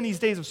 and we live in these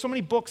days of so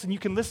many books, and you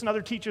can listen to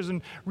other teachers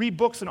and read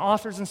books and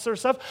authors and sort of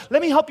stuff.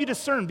 Let me help you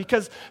discern,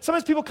 because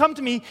sometimes people come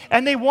to me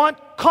and they want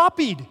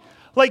copied.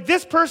 Like,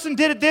 this person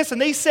did this, and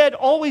they said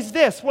always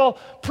this. Well,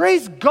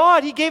 praise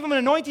God, he gave them an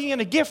anointing and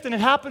a gift, and it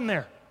happened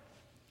there.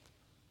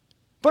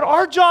 But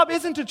our job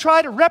isn't to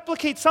try to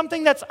replicate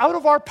something that's out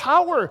of our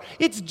power.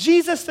 It's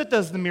Jesus that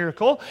does the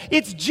miracle.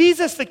 It's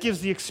Jesus that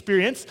gives the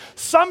experience.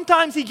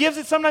 Sometimes he gives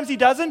it, sometimes he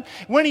doesn't.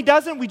 When he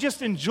doesn't, we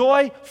just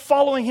enjoy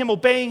following him,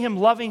 obeying him,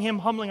 loving him,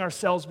 humbling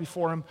ourselves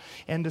before him,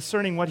 and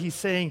discerning what he's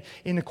saying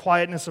in the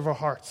quietness of our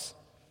hearts.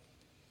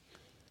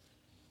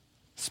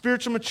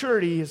 Spiritual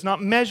maturity is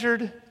not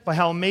measured by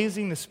how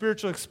amazing the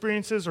spiritual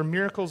experiences or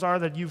miracles are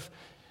that you've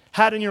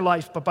had in your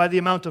life, but by the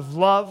amount of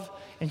love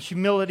and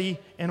humility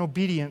and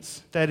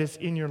obedience that is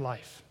in your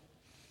life.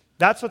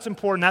 That's what's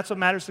important. That's what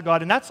matters to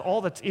God, and that's all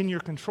that's in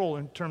your control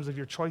in terms of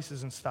your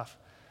choices and stuff.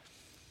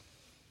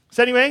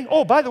 So anyway,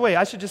 by the way,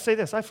 I should just say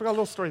this. I forgot a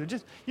little story.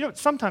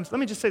 Sometimes, let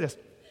me just say this.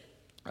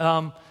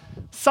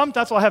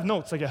 That's why I have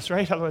notes, I guess,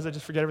 right? Otherwise, I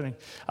just forget everything.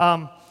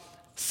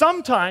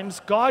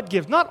 Sometimes God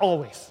gives, not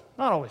always.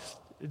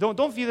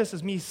 Don't view this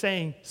as me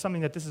saying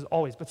something that this is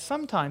always, but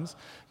sometimes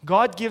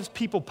God gives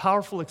people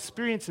powerful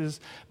experiences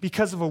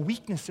because of a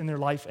weakness in their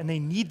life, and they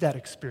need that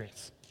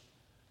experience.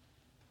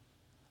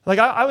 Like,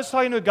 I was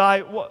talking to a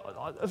guy,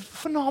 a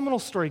phenomenal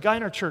story, guy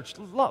in our church,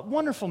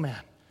 wonderful man.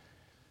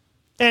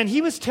 And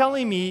he was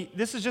telling me,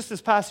 this is just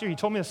this past year, he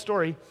told me a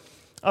story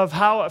of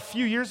how a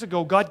few years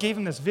ago God gave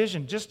him this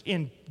vision, just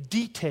in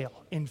detail,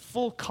 in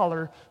full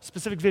color,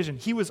 specific vision.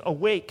 He was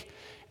awake.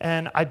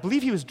 And I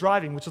believe he was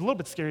driving, which is a little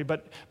bit scary,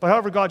 but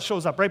however God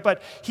shows up, right?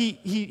 But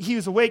he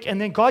was awake,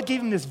 and then God gave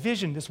him this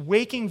vision, this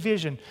waking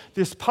vision,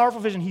 this powerful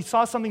vision. He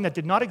saw something that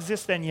did not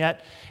exist then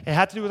yet. It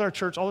had to do with our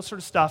church, all this sort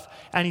of stuff.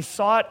 And he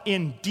saw it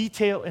in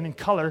detail and in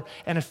color.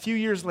 And a few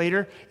years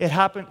later, it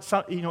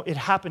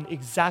happened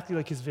exactly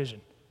like his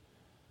vision.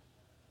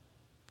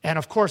 And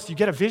of course, you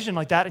get a vision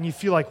like that, and you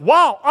feel like,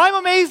 wow, I'm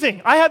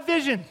amazing. I have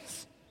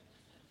visions.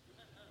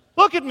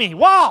 Look at me.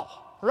 Wow,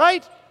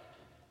 right?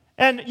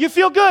 And you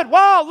feel good.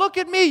 Wow, look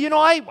at me.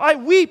 I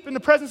weep in the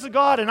presence of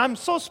God, and I'm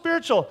so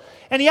spiritual.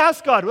 And he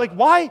asked God, like,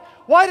 why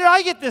did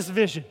I get this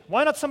vision?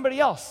 Why not somebody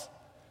else?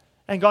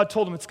 And God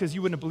told him, it's because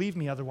you wouldn't have believed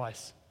me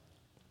otherwise.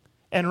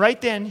 And right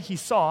then, he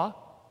saw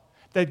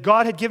that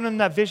God had given him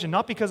that vision,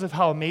 not because of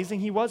how amazing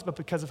he was, but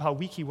because of how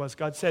weak he was.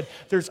 God said,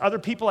 there's other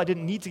people I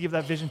didn't need to give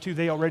that vision to.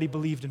 They already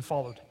believed and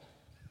followed.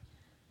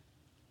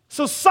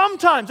 So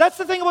sometimes, that's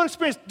the thing about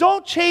experience.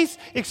 Don't chase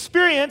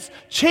experience.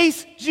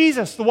 Chase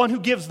Jesus, the one who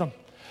gives them.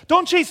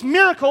 Don't chase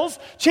miracles,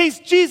 chase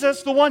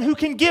Jesus, the one who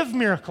can give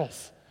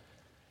miracles.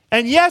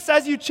 And yes,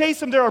 as you chase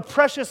them, there are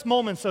precious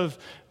moments of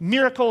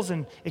miracles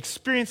and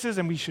experiences,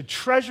 and we should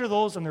treasure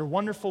those, and they're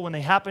wonderful when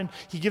they happen.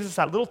 He gives us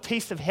that little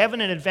taste of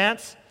heaven in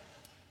advance,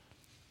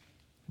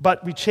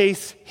 but we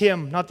chase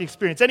him, not the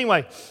experience.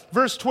 Anyway,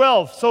 verse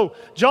 12. So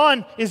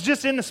John is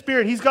just in the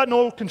Spirit. He's got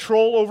no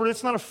control over it.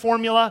 It's not a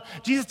formula.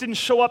 Jesus didn't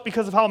show up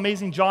because of how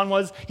amazing John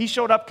was. He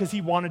showed up because he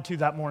wanted to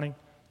that morning.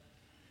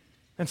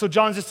 And so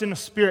John's just in the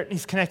Spirit, and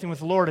he's connecting with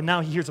the Lord, and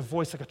now he hears a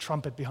voice like a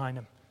trumpet behind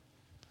him.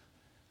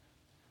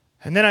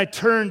 And then I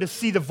turned to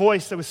see the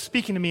voice that was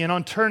speaking to me, and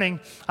on turning,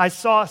 I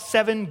saw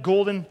 7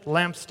 golden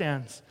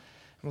lampstands.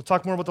 And we'll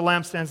talk more about the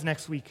lampstands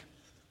next week.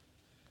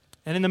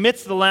 And in the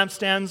midst of the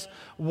lampstands,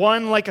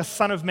 one like a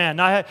son of man.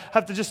 Now, I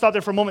have to just stop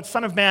there for a moment.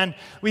 Son of man,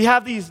 we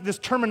have this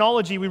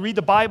terminology. We read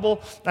the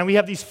Bible, and we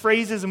have these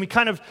phrases, and we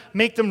kind of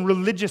make them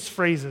religious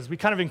phrases. We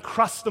kind of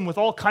encrust them with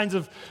all kinds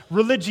of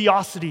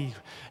religiosity.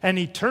 And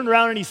he turned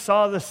around and he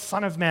saw the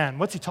Son of Man.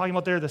 What's he talking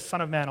about there, the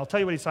Son of Man? I'll tell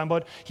you what he's talking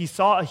about. He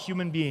saw a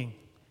human being.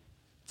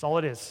 That's all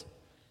it is,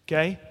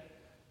 okay?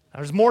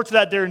 There's more to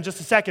that there in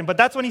just a second, but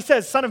that's when he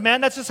says, Son of Man,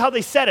 that's just how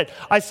they said it.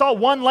 I saw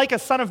one like a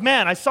son of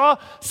man. I saw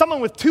someone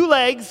with 2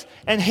 legs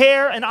and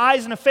hair and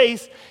eyes and a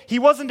face. He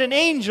wasn't an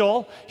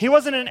angel. He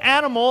wasn't an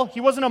animal.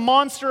 He wasn't a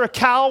monster, a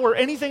cow, or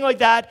anything like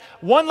that.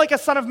 One like a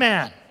son of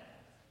man.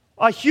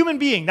 A human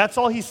being, that's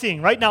all he's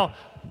seeing. Right now,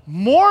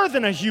 more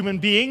than a human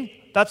being,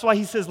 that's why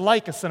he says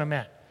like a son of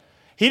man.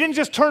 He didn't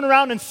just turn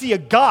around and see a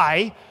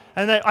guy,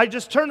 and I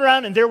just turned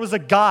around and there was a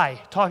guy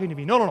talking to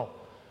me. No.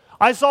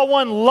 I saw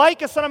one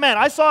like a son of man.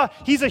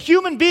 He's a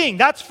human being,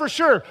 that's for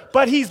sure,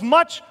 but he's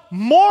much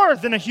more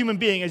than a human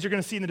being, as you're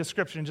going to see in the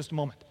description in just a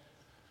moment.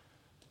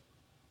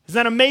 Isn't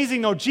that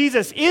amazing, though?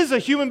 Jesus is a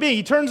human being.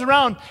 He turns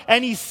around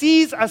and he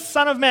sees a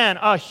son of man,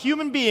 a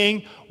human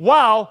being.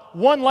 Wow,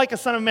 one like a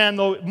son of man,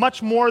 though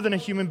much more than a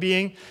human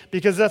being,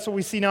 because that's what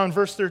we see now in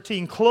verse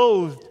 13,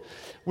 clothed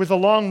with a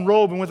long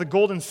robe and with a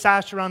golden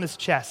sash around his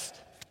chest.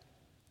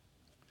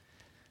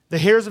 The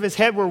hairs of his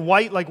head were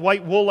white like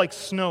white wool, like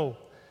snow.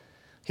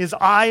 His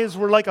eyes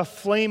were like a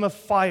flame of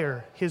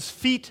fire. His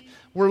feet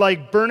were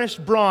like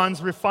burnished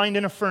bronze refined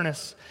in a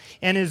furnace.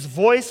 And his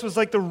voice was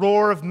like the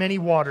roar of many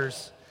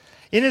waters.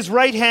 In his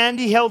right hand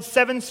he held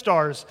 7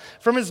 stars.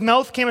 From his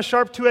mouth came a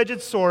sharp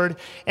 2-edged sword.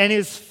 And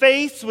his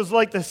face was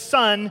like the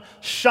sun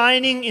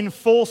shining in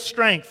full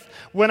strength.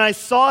 When I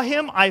saw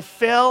him, I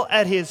fell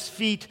at his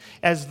feet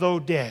as though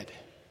dead.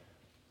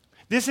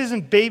 This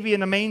isn't baby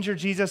in a manger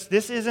Jesus.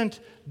 This isn't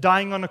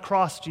dying on a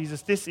cross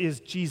Jesus. This is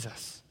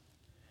Jesus.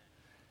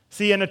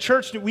 See, in a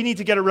church, we need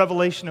to get a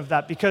revelation of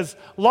that because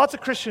lots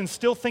of Christians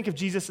still think of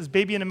Jesus as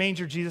baby in a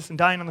manger Jesus and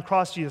dying on the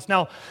cross Jesus.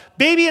 Now,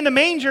 baby in the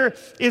manger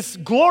is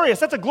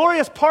glorious. That's a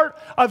glorious part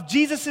of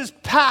Jesus'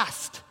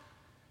 past.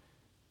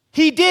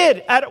 He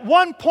did, at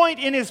one point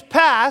in his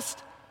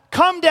past,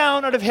 come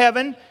down out of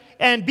heaven,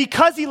 and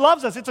because he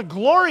loves us, it's a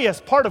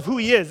glorious part of who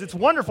he is. It's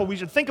wonderful. We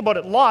should think about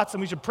it lots, and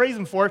we should praise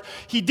him for it.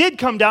 He did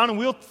come down, and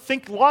we'll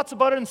think lots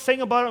about it and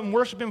sing about it and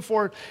worship him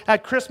for it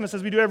at Christmas,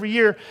 as we do every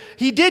year.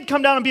 He did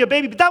come down and be a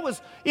baby, but that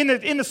was in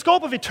the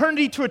scope of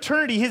eternity to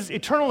eternity, his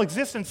eternal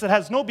existence that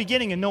has no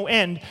beginning and no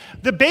end.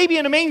 The baby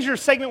in a manger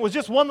segment was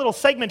just one little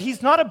segment.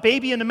 He's not a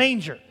baby in a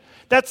manger.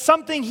 That's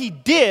something he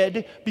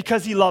did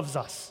because he loves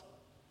us.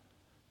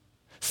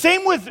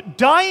 Same with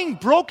dying,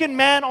 broken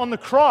man on the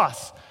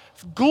cross.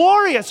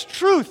 Glorious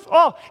truth.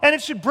 Oh, and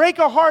it should break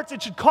our hearts.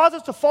 It should cause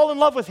us to fall in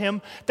love with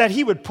him that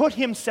he would put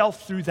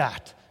himself through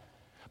that.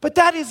 But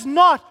that is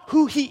not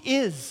who he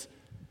is.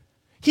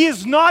 He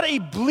is not a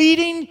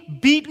bleeding,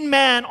 beaten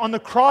man on the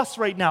cross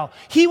right now.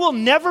 He will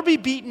never be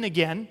beaten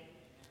again.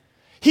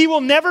 He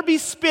will never be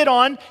spit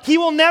on. He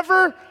will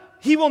never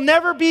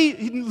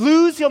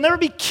lose. He'll never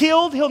be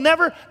killed.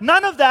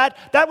 None of that.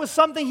 That was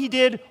something he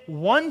did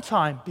one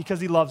time because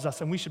he loves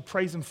us, and we should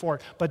praise him for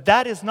it. But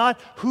that is not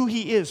who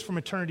he is from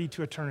eternity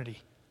to eternity.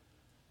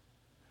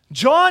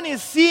 John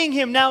is seeing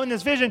him now in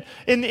this vision,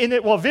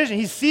 vision,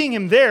 he's seeing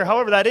him there,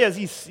 however that is.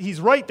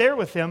 He's right there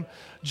with him.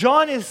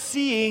 John is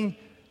seeing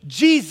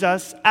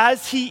Jesus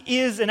as he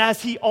is and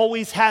as he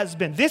always has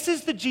been. This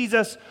is the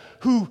Jesus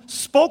who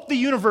spoke the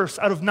universe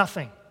out of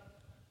nothing.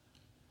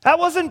 That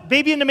wasn't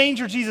baby in the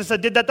manger Jesus that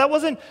did that. That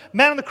wasn't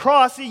man on the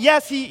cross.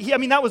 Yes,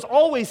 that was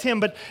always him.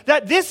 But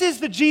this is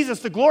the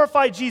Jesus, the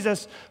glorified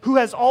Jesus, who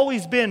has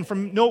always been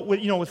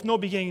with no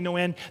beginning, no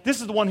end.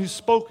 This is the one who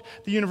spoke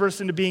the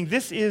universe into being.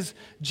 This is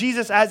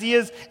Jesus as he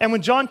is. And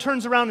when John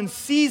turns around and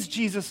sees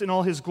Jesus in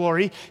all his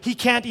glory, he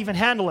can't even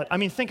handle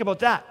it. Think about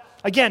that.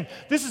 Again,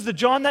 this is the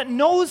John that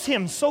knows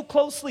him so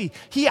closely.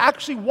 He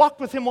actually walked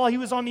with him while he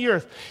was on the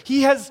earth.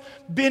 He has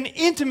been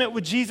intimate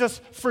with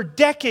Jesus for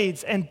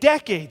decades and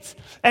decades.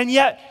 And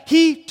yet,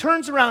 he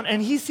turns around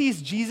and he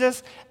sees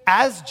Jesus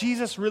as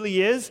Jesus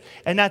really is,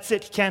 and that's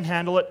it. He can't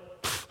handle it.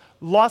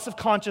 Loss of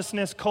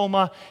consciousness,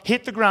 coma,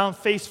 hit the ground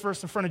face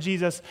first in front of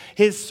Jesus.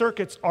 His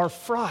circuits are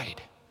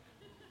fried.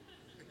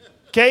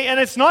 Okay, and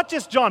it's not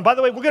just John. By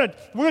the way, we're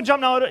gonna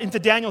jump now into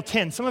Daniel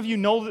 10. Some of you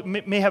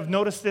may have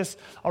noticed this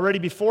already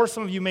before.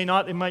 Some of you may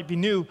not. It might be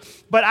new.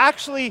 But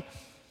actually,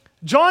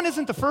 John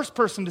isn't the first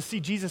person to see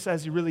Jesus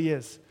as he really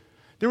is.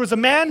 There was a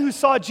man who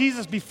saw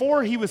Jesus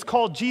before he was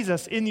called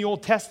Jesus in the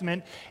Old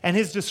Testament, and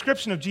his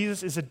description of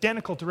Jesus is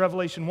identical to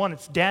Revelation 1.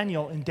 It's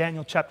Daniel in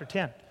Daniel chapter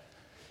 10.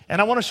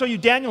 And I want to show you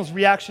Daniel's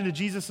reaction to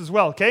Jesus as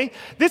well, okay?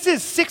 This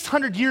is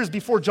 600 years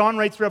before John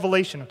writes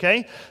Revelation,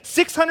 okay?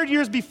 600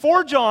 years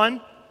before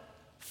John,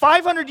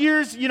 500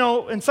 years,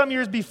 and some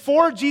years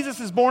before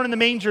Jesus is born in the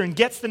manger and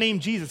gets the name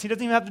Jesus. He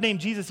doesn't even have the name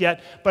Jesus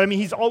yet, but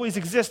he's always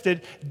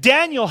existed.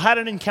 Daniel had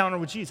an encounter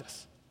with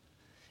Jesus.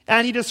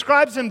 And he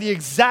describes him the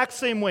exact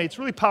same way. It's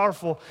really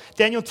powerful.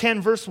 Daniel 10,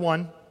 verse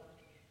 1.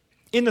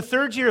 In the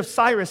 3rd year of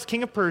Cyrus,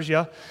 king of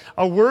Persia,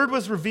 a word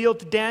was revealed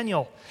to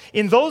Daniel.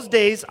 In those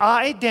days,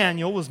 I,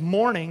 Daniel, was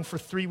mourning for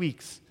 3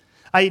 weeks.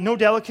 I ate no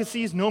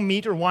delicacies, no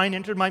meat or wine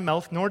entered my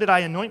mouth, nor did I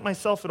anoint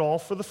myself at all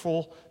for the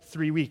full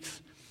 3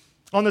 weeks.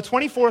 On the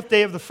 24th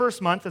day of the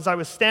 1st month, as I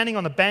was standing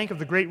on the bank of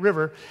the great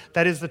river,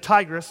 that is the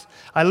Tigris,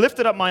 I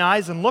lifted up my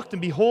eyes and looked,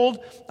 and behold,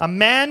 a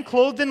man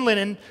clothed in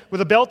linen with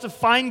a belt of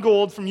fine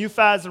gold from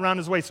Uphaz around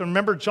his waist. So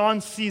remember,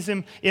 John sees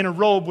him in a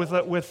robe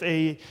with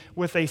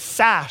a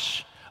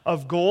sash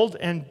of gold,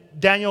 and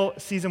Daniel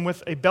sees him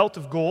with a belt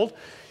of gold.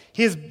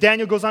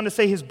 Daniel goes on to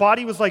say his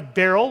body was like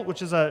beryl,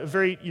 which is a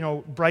very,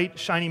 bright,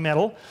 shiny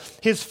metal.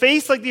 His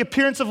face like the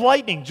appearance of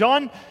lightning.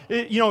 John,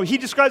 he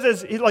describes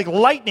it as like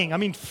lightning. I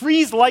mean,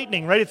 freeze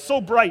lightning, right? It's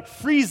so bright.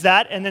 Freeze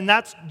that, and then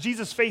that's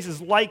Jesus' face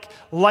is like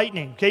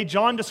lightning. Okay,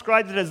 John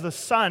describes it as the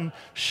sun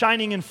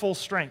shining in full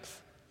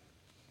strength.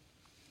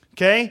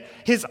 Okay,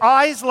 his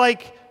eyes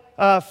like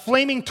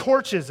flaming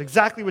torches,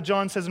 exactly what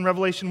John says in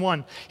Revelation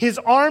 1. His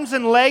arms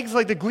and legs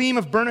like the gleam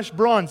of burnished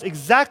bronze,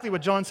 exactly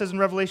what John says in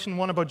Revelation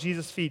 1 about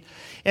Jesus' feet.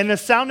 And the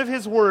sound of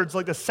his words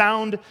like the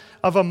sound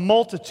of a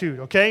multitude,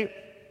 okay?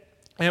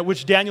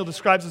 Which Daniel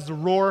describes as the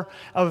roar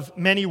of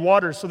many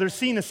waters. So they're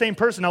seeing the same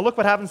person. Now look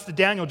what happens to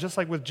Daniel, just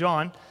like with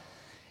John.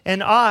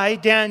 And I,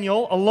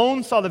 Daniel,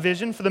 alone saw the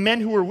vision, for the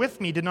men who were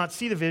with me did not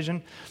see the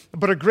vision,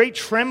 but a great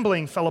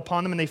trembling fell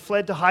upon them, and they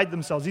fled to hide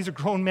themselves. These are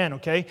grown men,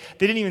 okay?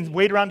 They didn't even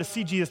wait around to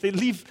see Jesus. They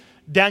leave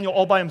Daniel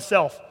all by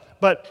himself.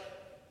 But,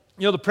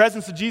 the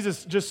presence of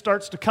Jesus just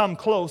starts to come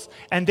close,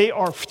 and they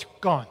are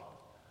gone,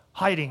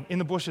 hiding in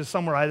the bushes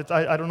somewhere.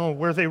 I don't know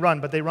where they run,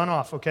 but they run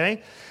off,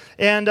 okay?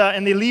 And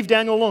they leave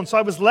Daniel alone. So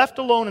I was left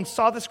alone and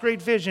saw this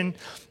great vision,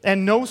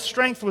 and no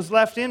strength was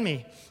left in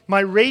me. My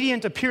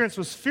radiant appearance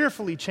was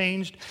fearfully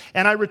changed,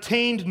 and I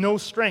retained no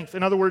strength.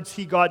 In other words,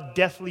 he got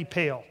deathly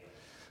pale.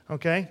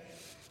 Okay?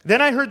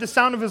 Then I heard the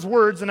sound of his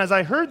words, and as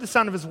I heard the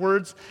sound of his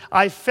words,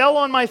 I fell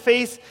on my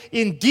face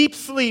in deep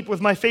sleep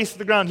with my face to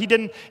the ground. He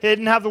didn't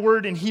have the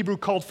word in Hebrew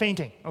called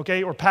fainting,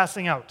 okay, or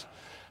passing out.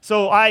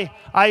 So I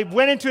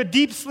went into a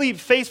deep sleep,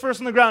 face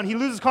first on the ground. He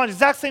loses consciousness.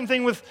 Exact same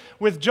thing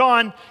with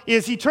John,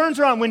 is he turns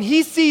around. When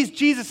he sees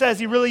Jesus as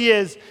he really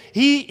is,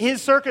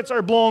 his circuits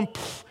are blown,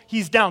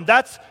 he's down.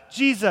 That's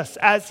Jesus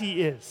as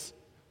he is.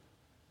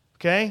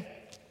 Okay?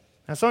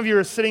 Now some of you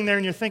are sitting there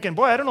and you're thinking,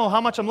 boy, I don't know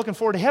how much I'm looking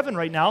forward to heaven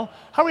right now.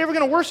 How are we ever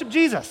going to worship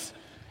Jesus?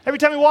 Every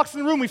time he walks in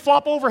the room, we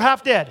flop over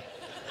half dead.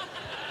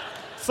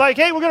 It's like,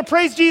 hey, we're going to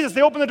praise Jesus.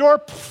 They open the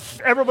door,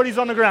 everybody's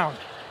on the ground.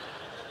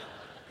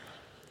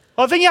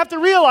 Well, the thing you have to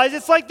realize,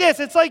 it's like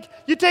this. It's like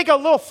you take a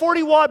little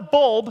 40-watt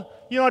bulb,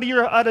 out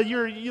of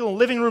your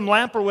living room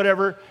lamp or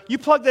whatever. You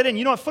plug that in.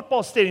 At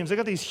football stadiums, they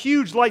got these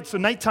huge lights, so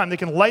nighttime they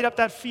can light up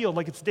that field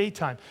like it's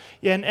daytime.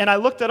 And I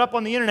looked that up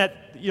on the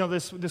internet,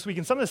 this week.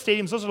 In some of the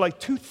stadiums, those are like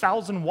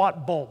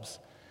 2,000-watt bulbs.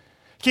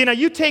 Okay, now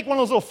you take one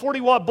of those little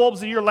 40-watt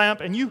bulbs in your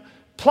lamp and you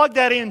plug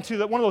that into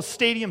one of those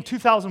stadium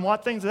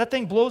 2,000-watt things, and that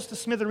thing blows to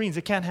smithereens.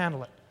 It can't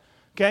handle it.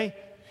 Okay,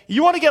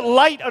 you want to get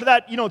light out of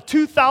that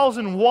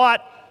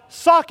 2,000-watt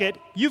socket,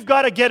 you've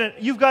got to get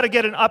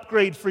an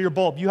upgrade for your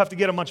bulb. You have to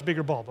get a much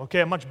bigger bulb,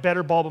 okay? A much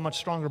better bulb, a much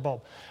stronger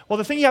bulb. Well,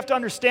 the thing you have to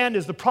understand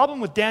is the problem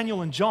with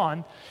Daniel and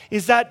John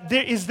is that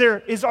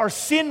our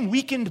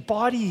sin-weakened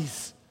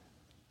bodies.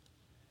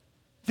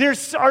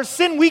 Our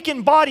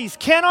sin-weakened bodies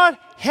cannot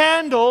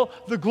handle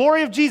the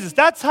glory of Jesus.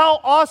 That's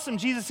how awesome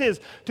Jesus is.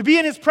 To be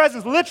in his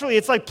presence, literally,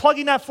 it's like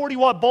plugging that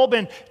 40-watt bulb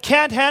in.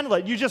 Can't handle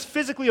it. You just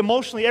physically,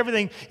 emotionally,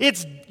 everything.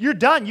 You're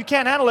done. You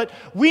can't handle it.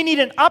 We need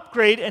an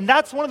upgrade, and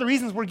that's one of the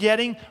reasons we're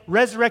getting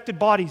resurrected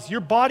bodies.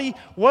 Your body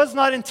was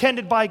not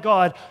intended by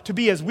God to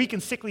be as weak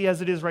and sickly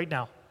as it is right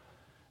now.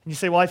 And you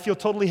say, well, I feel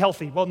totally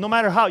healthy. Well, no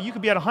matter how, you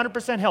could be at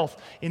 100%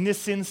 health in this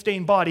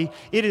sin-stained body.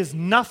 It is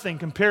nothing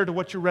compared to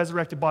what your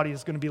resurrected body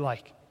is going to be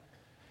like.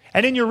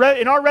 And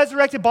in our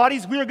resurrected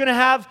bodies, we are going to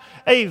have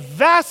a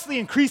vastly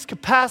increased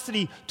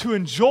capacity to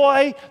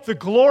enjoy the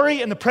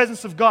glory and the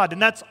presence of God,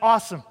 and that's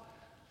awesome.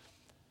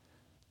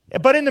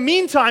 But in the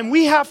meantime,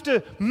 we have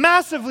to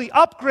massively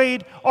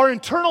upgrade our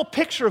internal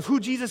picture of who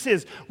Jesus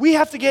is. We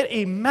have to get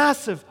a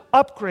massive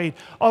upgrade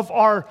of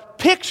our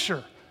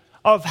picture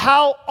of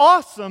how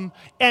awesome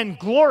and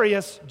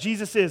glorious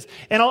Jesus is.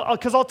 And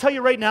because I'll tell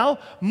you right now,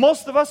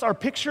 most of us, our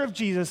picture of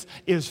Jesus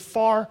is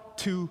far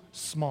too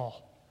small.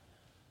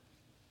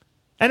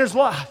 And there's a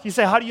lot. You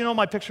say, how do you know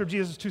my picture of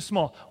Jesus is too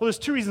small? Well, there's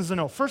two reasons to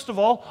know. First of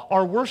all,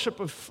 our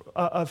worship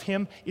of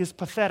him is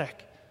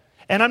pathetic.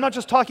 And I'm not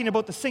just talking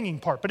about the singing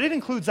part, but it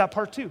includes that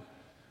part too.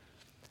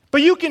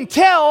 But you can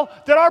tell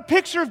that our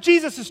picture of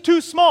Jesus is too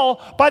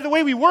small by the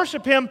way we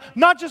worship him,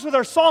 not just with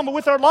our song, but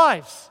with our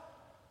lives.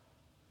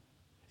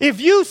 If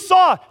you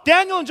saw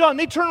Daniel and John,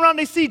 they turn around and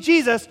they see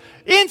Jesus,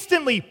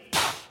 instantly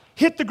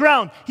hit the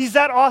ground. He's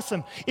that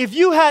awesome. If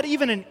you had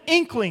even an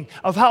inkling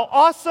of how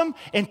awesome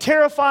and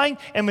terrifying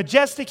and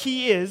majestic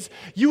he is,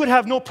 you would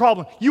have no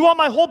problem. You want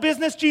my whole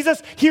business,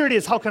 Jesus? Here it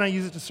is. How can I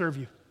use it to serve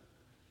you?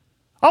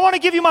 I want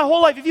to give you my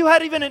whole life. If you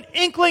had even an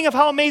inkling of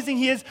how amazing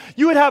he is,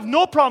 you would have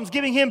no problems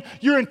giving him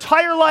your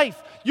entire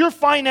life, your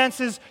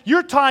finances,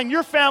 your time,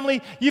 your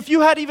family, if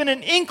you had even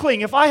an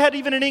inkling, if I had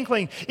even an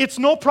inkling, it's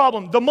no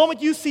problem. The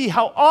moment you see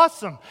how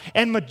awesome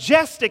and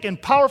majestic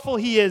and powerful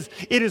he is,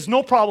 it is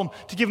no problem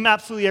to give him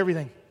absolutely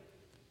everything.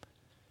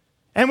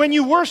 And when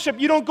you worship,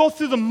 you don't go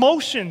through the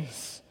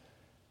motions.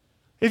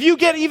 If you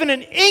get even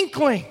an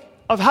inkling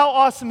of how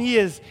awesome he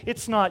is,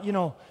 it's not,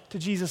 to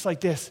Jesus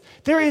like this.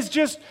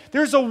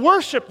 There's a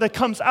worship that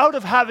comes out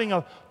of having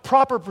a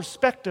proper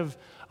perspective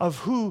of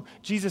who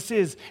Jesus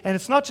is. And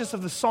it's not just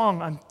of the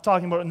song I'm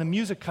talking about and the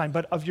music kind,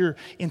 but of your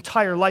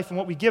entire life and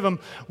what we give him.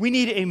 We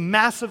need a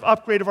massive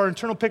upgrade of our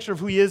internal picture of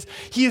who he is.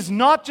 He is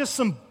not just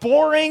some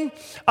boring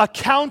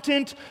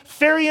accountant,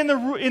 fairy in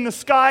the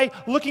sky,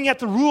 looking at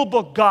the rule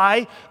book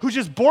guy who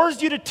just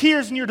bores you to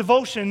tears in your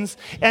devotions,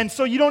 and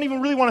so you don't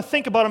even really want to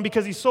think about him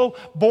because he's so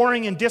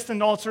boring and distant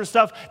and all that sort of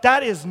stuff.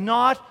 That is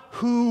not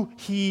who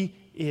he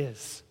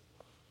is.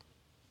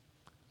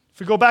 If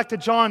we go back to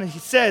John, he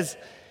says,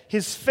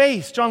 his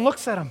face, John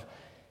looks at him,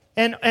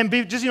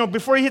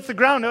 before he hits the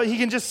ground, he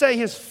can just say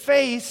his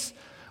face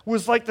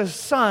was like the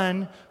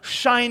sun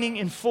shining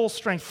in full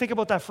strength. Think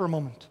about that for a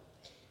moment.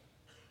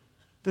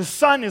 The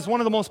sun is one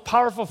of the most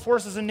powerful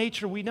forces in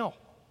nature we know.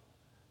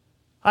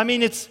 I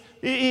mean,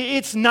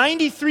 it's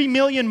 93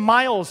 million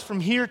miles from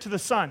here to the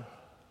sun,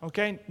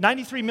 okay?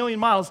 93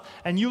 million miles,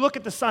 and you look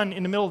at the sun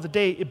in the middle of the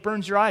day, it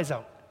burns your eyes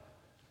out.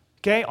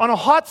 Okay, on a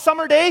hot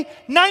summer day,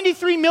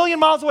 93 million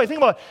miles away. Think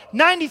about it,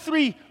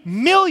 93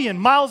 million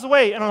miles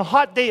away, and on a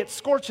hot day, it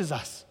scorches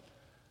us.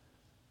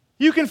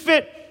 You can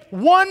fit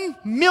 1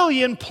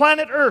 million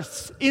planet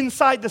Earths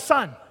inside the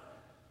sun.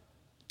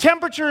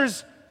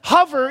 Temperatures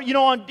hover,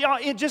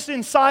 just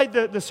inside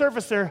the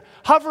surface there,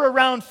 hover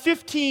around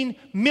 15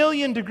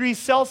 million degrees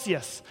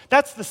Celsius.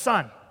 That's the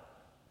sun.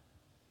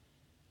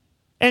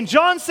 And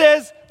John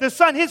says the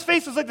sun, his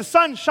face was like the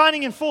sun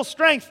shining in full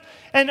strength.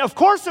 And of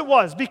course it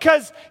was,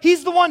 because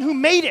he's the one who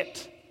made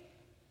it.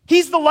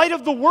 He's the light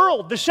of the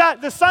world. The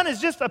sun is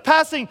just a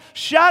passing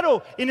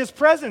shadow in his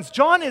presence.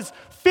 John is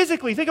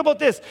physically, think about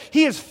this,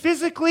 he is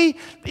physically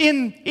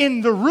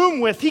in the room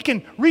with, he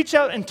can reach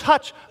out and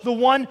touch the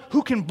one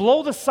who can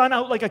blow the sun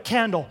out like a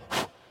candle.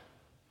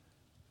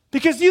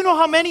 Because you know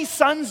how many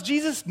suns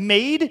Jesus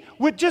made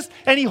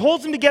and he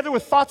holds them together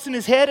with thoughts in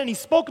his head, and he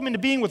spoke them into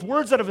being with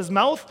words out of his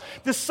mouth.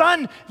 The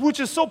sun, which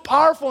is so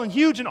powerful and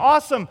huge and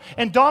awesome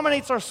and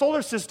dominates our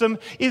solar system,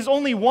 is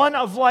only one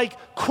of like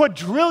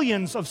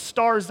quadrillions of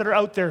stars that are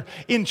out there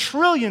in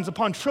trillions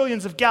upon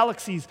trillions of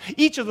galaxies,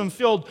 each of them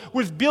filled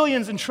with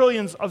billions and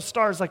trillions of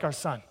stars like our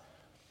sun.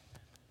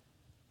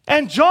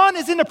 And John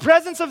is in the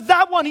presence of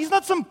that one. He's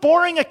not some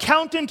boring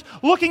accountant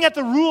looking at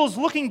the rules,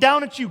 looking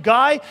down at you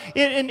guy.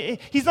 And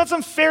he's not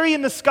some fairy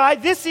in the sky.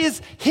 This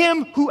is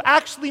him who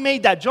actually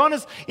made that. John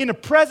is in the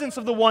presence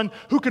of the one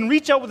who can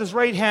reach out with his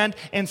right hand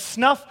and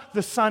snuff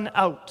the sun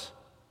out.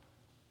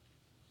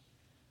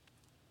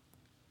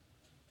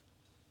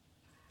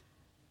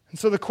 And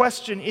so the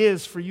question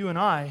is for you and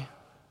I,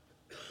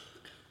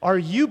 are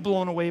you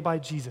blown away by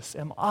Jesus?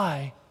 Am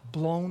I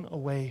blown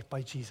away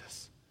by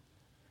Jesus?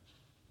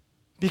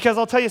 Because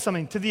I'll tell you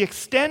something, to the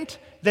extent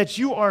that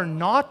you are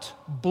not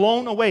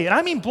blown away, and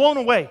I mean blown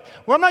away,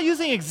 well, I'm not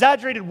using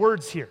exaggerated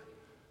words here.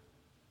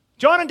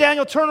 John and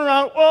Daniel turn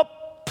around,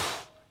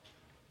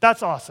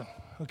 that's awesome,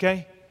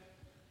 okay?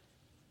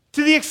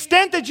 To the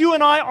extent that you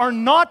and I are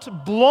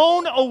not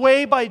blown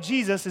away by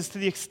Jesus is to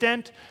the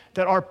extent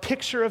that our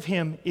picture of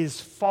him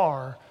is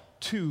far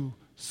too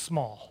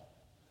small.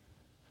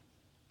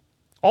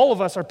 All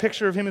of us, our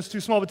picture of him is too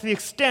small, but to the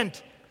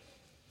extent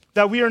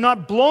that we are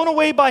not blown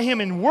away by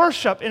him in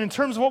worship and in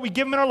terms of what we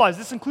give him in our lives.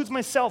 This includes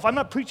myself. I'm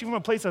not preaching from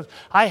a place of,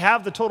 I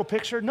have the total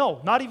picture.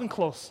 No, not even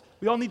close.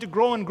 We all need to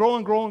grow and grow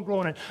and grow and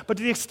grow in it. But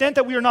to the extent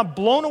that we are not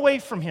blown away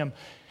from him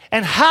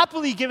and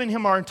happily giving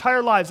him our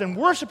entire lives and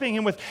worshiping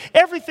him with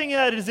everything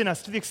that is in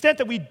us, to the extent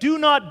that we do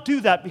not do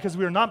that because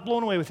we are not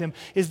blown away with him,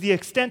 is the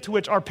extent to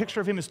which our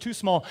picture of him is too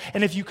small.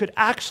 And if you could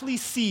actually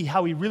see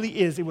how he really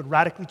is, it would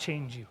radically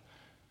change you.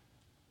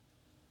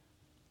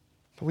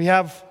 But we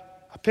have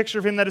a picture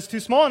of him that is too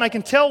small, and I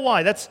can tell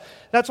why. That's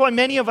why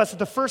many of us, at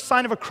the first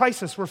sign of a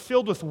crisis, we're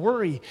filled with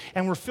worry,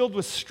 and we're filled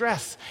with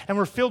stress, and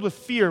we're filled with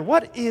fear.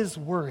 What is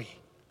worry?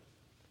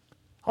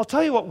 I'll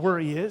tell you what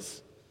worry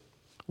is.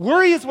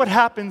 Worry is what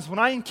happens when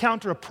I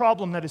encounter a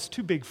problem that is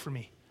too big for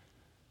me.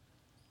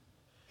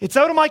 It's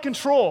out of my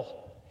control.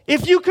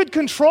 If you could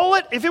control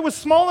it, if it was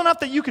small enough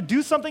that you could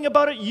do something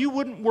about it, you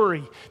wouldn't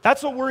worry.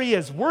 That's what worry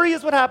is. Worry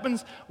is what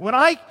happens when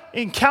I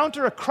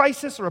encounter a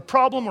crisis or a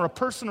problem or a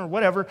person or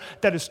whatever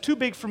that is too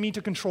big for me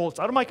to control. It's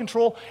out of my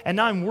control, and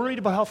now I'm worried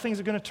about how things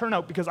are going to turn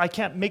out because I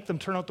can't make them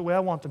turn out the way I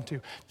want them to.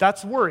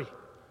 That's worry.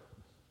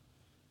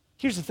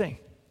 Here's the thing.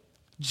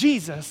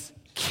 Jesus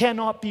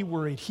cannot be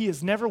worried. He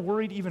is never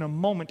worried even a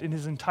moment in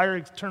his entire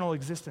eternal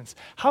existence.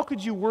 How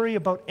could you worry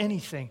about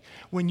anything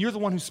when you're the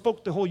one who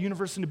spoke the whole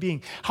universe into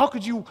being? How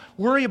could you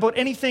worry about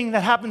anything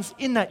that happens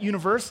in that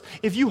universe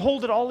if you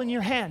hold it all in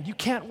your hand? You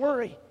can't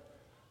worry.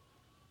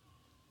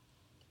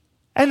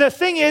 And the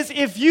thing is,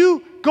 if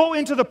you go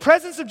into the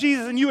presence of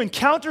Jesus and you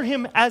encounter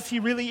him as he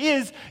really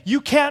is,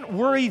 you can't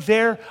worry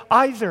there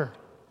either.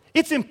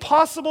 It's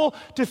impossible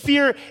to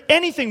fear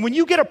anything. When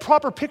you get a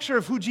proper picture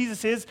of who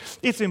Jesus is,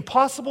 it's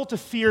impossible to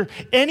fear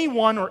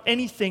anyone or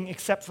anything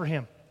except for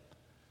him.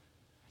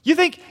 You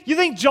think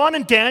John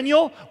and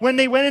Daniel, when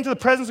they went into the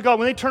presence of God,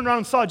 when they turned around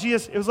and saw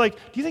Jesus, it was like,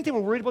 do you think they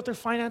were worried about their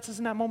finances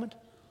in that moment?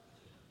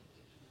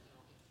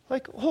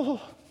 Like, I don't know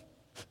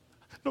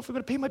if I'm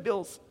going to pay my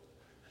bills.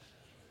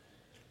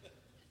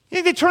 You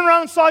think they turned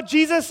around and saw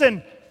Jesus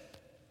and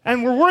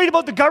were worried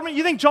about the government?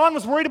 You think John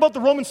was worried about the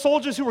Roman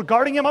soldiers who were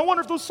guarding him? I wonder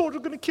if those soldiers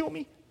are going to kill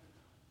me.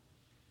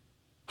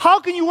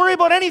 How can you worry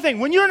about anything?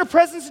 When you're in the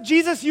presence of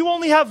Jesus, you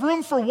only have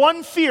room for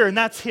one fear, and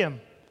that's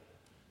him.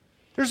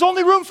 There's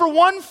only room for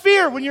one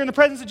fear when you're in the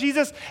presence of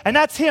Jesus, and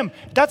that's him.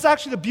 That's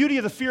actually the beauty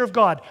of the fear of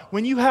God.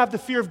 When you have the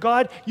fear of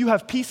God, you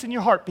have peace in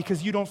your heart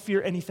because you don't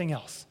fear anything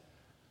else.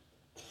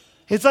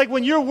 It's like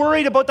when you're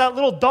worried about that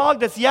little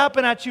dog that's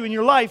yapping at you in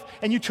your life,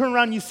 and you turn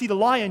around and you see the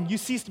lion, you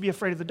cease to be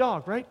afraid of the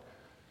dog, right?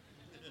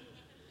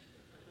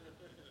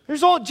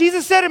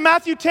 Jesus said in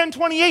Matthew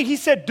 10:28, he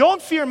said, don't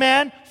fear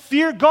man,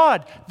 fear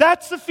God.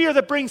 That's the fear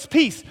that brings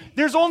peace.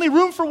 There's only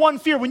room for one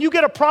fear. When you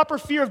get a proper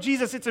fear of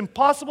Jesus, it's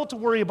impossible to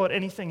worry about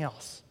anything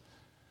else.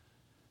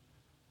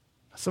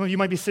 Some of you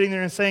might be sitting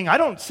there and saying, I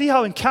don't see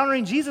how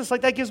encountering Jesus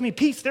like that gives me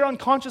peace. They're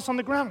unconscious on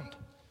the ground.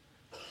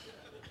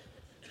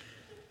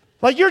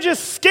 Like, you're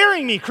just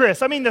scaring me,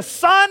 Chris. I mean, the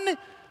sun,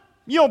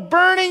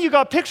 burning. You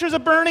got pictures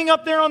of burning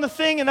up there on the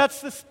thing, and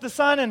that's the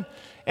sun.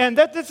 And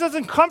this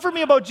doesn't comfort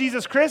me about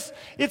Jesus, Chris.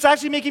 It's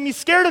actually making me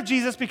scared of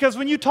Jesus, because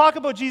when you talk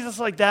about Jesus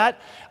like that,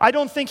 I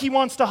don't think he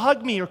wants to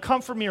hug me or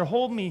comfort me or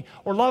hold me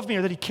or love me,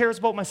 or that he cares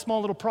about my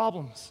small little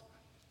problems.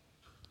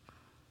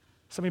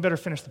 Some of you better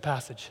finish the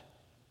passage.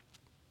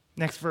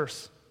 Next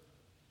verse.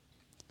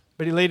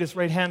 But he laid his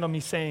right hand on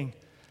me, saying,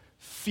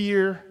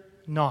 fear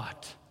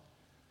not.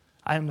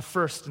 I am the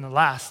first and the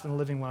last and the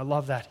living one. I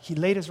love that. He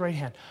laid his right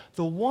hand.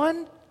 The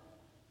one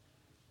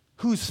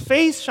whose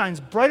face shines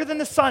brighter than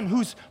the sun,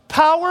 whose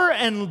power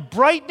and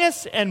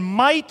brightness and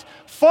might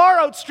far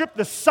outstrip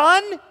the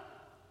sun,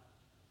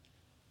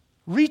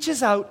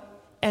 reaches out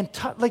and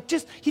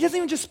he doesn't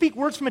even just speak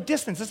words from a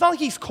distance. It's not like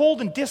he's cold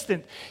and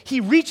distant.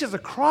 He reaches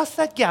across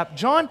that gap.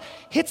 John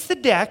hits the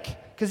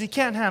deck because he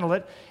can't handle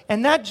it,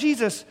 and that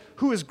Jesus,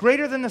 who is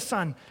greater than the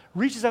sun,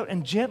 reaches out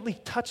and gently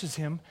touches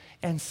him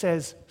and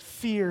says,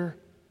 fear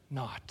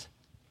not.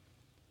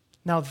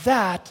 Now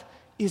that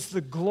is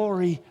the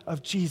glory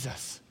of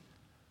Jesus.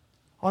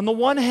 On the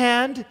one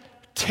hand,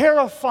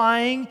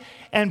 terrifying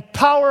and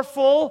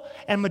powerful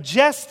and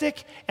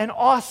majestic and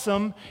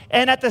awesome,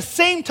 and at the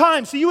same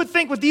time, so you would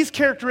think with these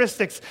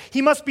characteristics,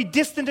 he must be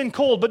distant and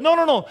cold, but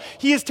no.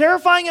 He is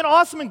terrifying and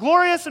awesome and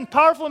glorious and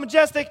powerful and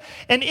majestic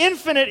and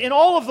infinite in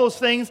all of those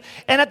things,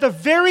 and at the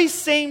very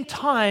same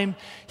time,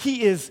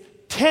 he is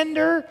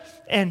tender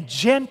and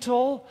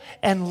gentle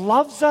and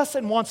loves us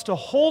and wants to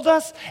hold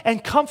us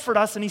and comfort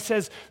us, and he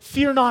says,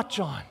 fear not,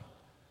 John.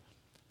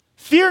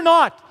 Fear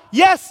not.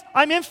 Yes,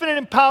 I'm infinite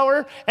in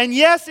power, and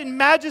yes, in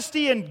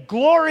majesty and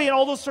glory and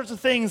all those sorts of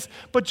things,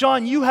 but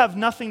John, you have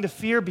nothing to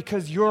fear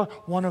because you're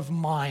one of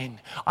mine.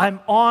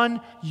 I'm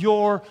on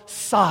your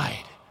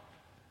side.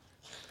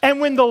 And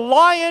when the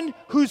lion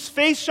whose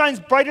face shines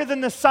brighter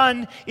than the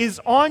sun is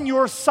on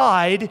your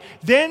side,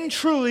 then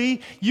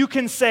truly you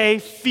can say,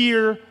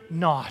 fear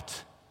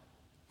not.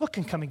 What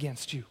can come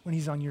against you when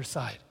he's on your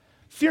side?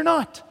 Fear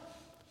not.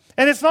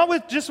 And it's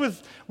not just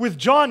with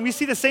John. We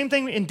see the same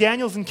thing in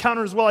Daniel's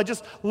encounter as well. I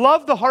just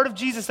love the heart of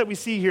Jesus that we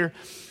see here.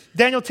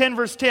 Daniel 10,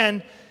 verse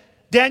 10.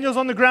 Daniel's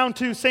on the ground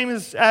too, same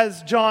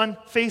as John,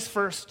 face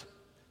first.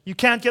 You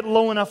can't get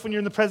low enough when you're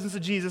in the presence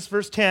of Jesus.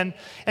 Verse 10.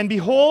 And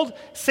behold,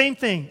 same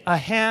thing, a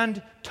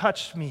hand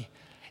touched me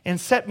and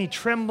set me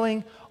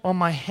trembling on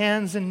my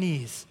hands and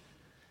knees.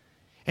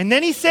 And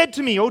then he said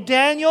to me, O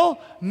Daniel,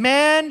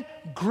 man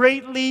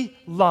greatly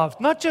loved.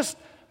 Not just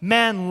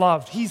man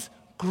loved, he's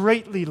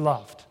greatly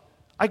loved.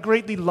 I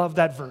greatly love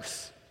that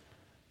verse.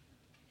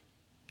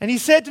 And he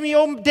said to me,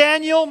 O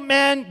Daniel,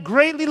 man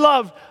greatly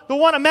loved. The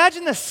one,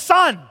 imagine the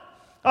sun,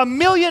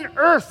 1,000,000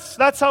 Earths,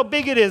 that's how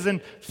big it is,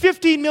 and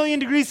 15 million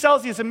degrees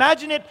Celsius.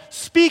 Imagine it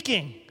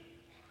speaking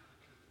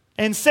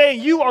and saying,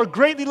 you are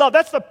greatly loved.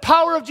 That's the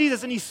power of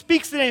Jesus. And he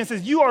speaks today and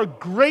says, you are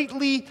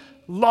greatly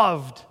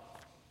loved.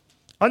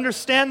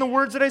 Understand the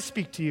words that I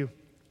speak to you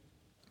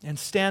and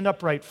stand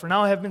upright, for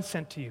now I have been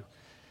sent to you.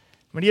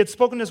 When he had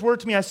spoken this word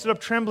to me, I stood up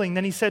trembling.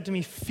 Then he said to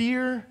me,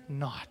 fear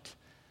not,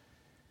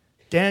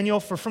 Daniel,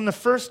 for from the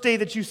first day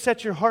that you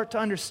set your heart to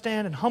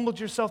understand and humbled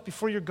yourself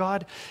before your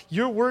God,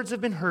 your words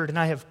have been heard, and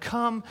I have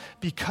come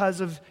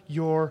because of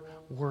your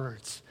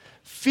words.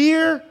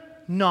 Fear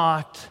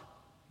not,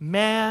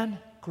 man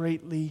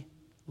greatly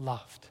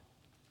loved.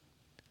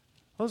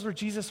 Those were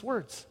Jesus'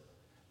 words.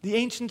 The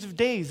Ancient of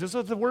Days. Those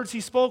are the words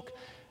he spoke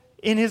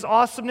in his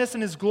awesomeness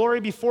and his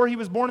glory before he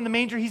was born in the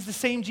manger. He's the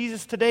same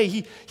Jesus today.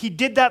 He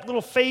did that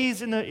little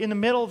phase in the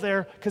middle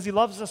there because he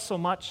loves us so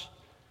much.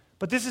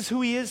 But this is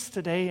who he is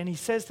today. And he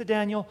says to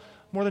Daniel,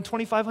 more than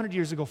 2,500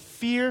 years ago.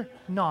 Fear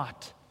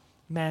not,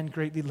 man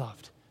greatly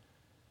loved.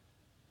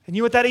 And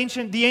you know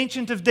what, the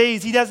Ancient of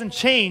Days, he doesn't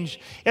change.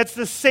 It's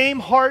the same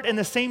heart and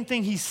the same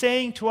thing he's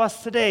saying to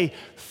us today.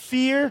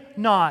 Fear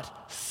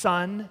not,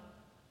 son,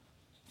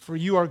 for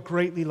you are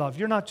greatly loved.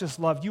 You're not just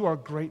loved, you are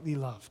greatly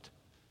loved.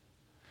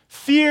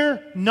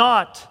 Fear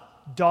not,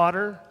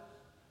 daughter,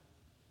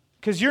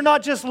 because you're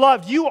not just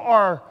loved, you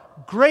are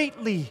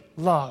greatly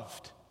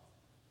loved.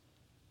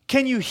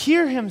 Can you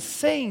hear him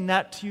saying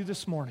that to you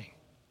this morning?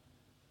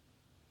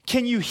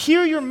 Can you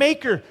hear your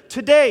Maker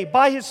today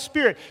by his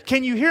Spirit?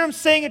 Can you hear him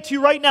saying it to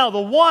you right now? The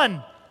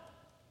one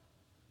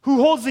who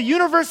holds the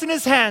universe in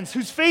his hands,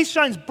 whose face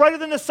shines brighter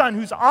than the sun,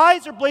 whose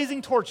eyes are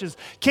blazing torches.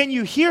 Can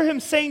you hear him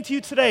saying to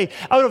you today,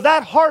 out of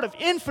that heart of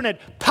infinite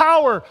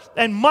power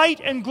and might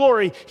and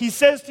glory, he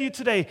says to you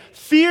today,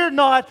 fear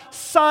not,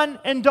 son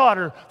and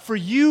daughter, for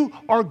you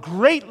are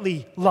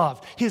greatly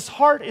loved. His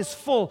heart is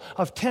full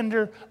of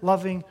tender,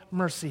 loving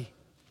mercy.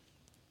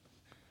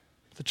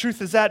 The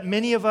truth is that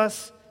many of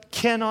us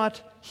cannot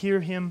hear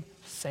him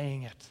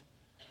saying it.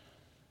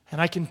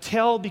 And I can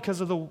tell because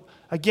of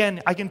I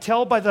can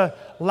tell by the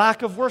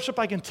lack of worship.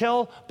 I can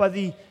tell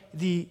by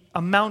the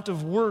amount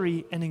of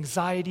worry and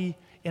anxiety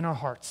in our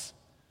hearts.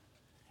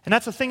 And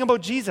that's the thing about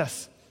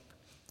Jesus.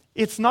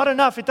 It's not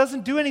enough. It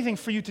doesn't do anything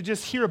for you to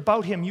just hear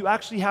about him. You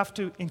actually have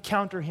to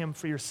encounter him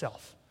for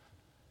yourself.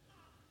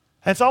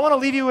 And so I want to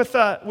leave you with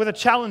a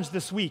challenge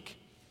this week.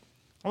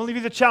 I want to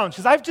leave you the challenge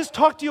because I've just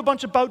talked to you a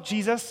bunch about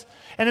Jesus.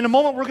 And in a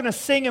moment we're going to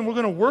sing and we're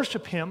going to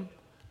worship him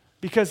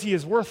because he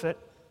is worth it.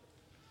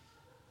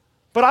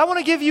 But I want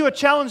to give you a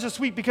challenge this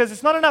week because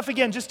it's not enough,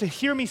 again, just to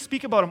hear me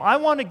speak about him. I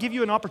want to give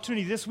you an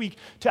opportunity this week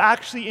to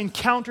actually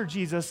encounter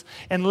Jesus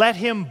and let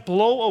him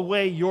blow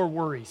away your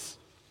worries.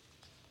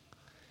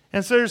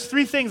 And so there's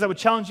 3 things I would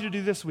challenge you to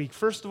do this week.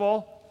 First of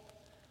all,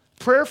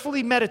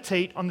 prayerfully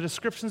meditate on the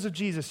descriptions of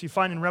Jesus you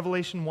find in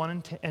Revelation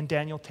 1 and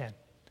Daniel 10.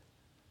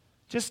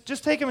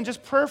 Just take them and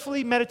just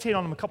prayerfully meditate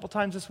on them a couple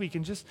times this week.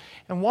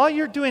 And while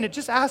you're doing it,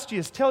 just ask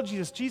Jesus, tell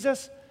Jesus,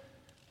 Jesus,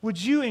 would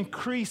you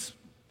increase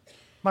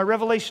my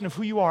revelation of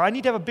who you are? I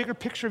need to have a bigger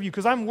picture of you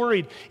because I'm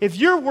worried. If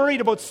you're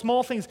worried about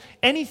small things,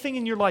 anything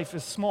in your life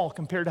is small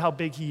compared to how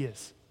big he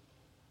is.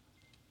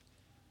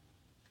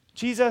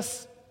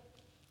 Jesus,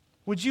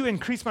 would you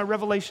increase my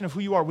revelation of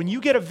who you are? When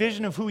you get a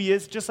vision of who he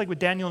is, just like with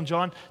Daniel and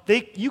John,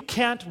 you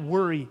can't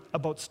worry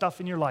about stuff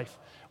in your life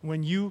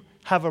when you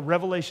have a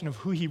revelation of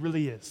who he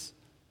really is.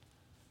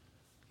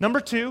 Number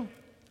 2,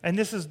 and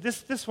this is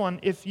this one,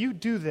 if you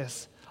do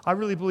this, I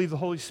really believe the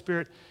Holy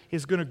Spirit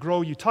is going to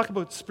grow you. Talk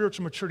about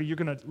spiritual maturity. You're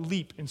going to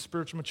leap in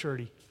spiritual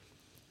maturity.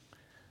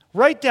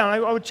 Write down,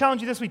 I would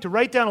challenge you this week to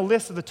write down a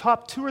list of the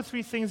top 2 or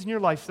 3 things in your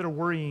life that are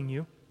worrying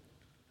you.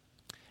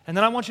 And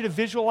then I want you to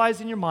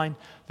visualize in your mind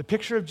the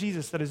picture of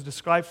Jesus that is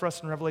described for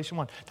us in Revelation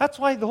 1. That's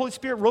why the Holy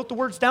Spirit wrote the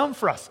words down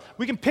for us.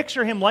 We can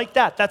picture him like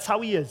that. That's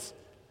how he is.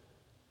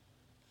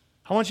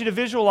 I want you to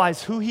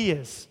visualize who he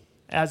is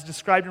as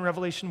described in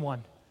Revelation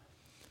 1.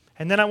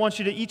 And then I want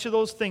you to, each of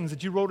those things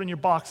that you wrote in your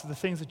box, the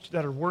things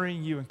that are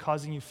worrying you and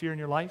causing you fear in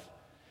your life,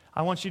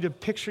 I want you to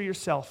picture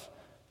yourself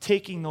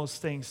taking those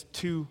things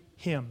to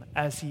him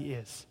as he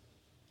is.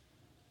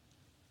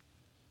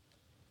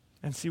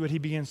 And see what he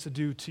begins to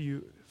do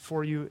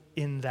for you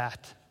in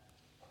that.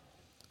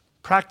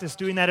 Practice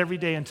doing that every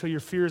day until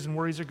your fears and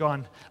worries are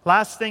gone.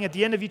 Last thing, at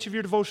the end of each of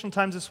your devotional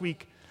times this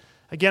week,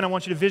 again, I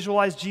want you to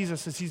visualize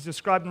Jesus as he's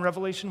described in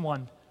Revelation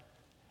 1.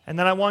 And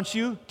then I want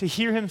you to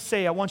hear him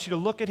say, I want you to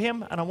look at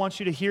him, and I want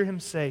you to hear him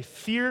say,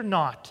 fear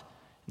not,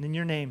 and in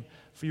your name,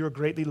 for you are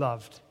greatly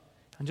loved.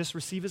 And just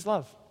receive his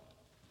love.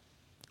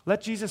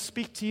 Let Jesus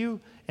speak to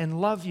you and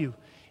love you.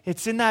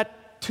 It's in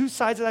that 2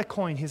 sides of that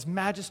coin, his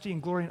majesty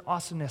and glory and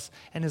awesomeness,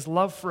 and his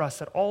love for us,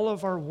 that all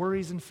of our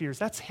worries and fears,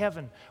 that's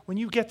heaven. When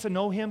you get to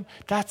know him,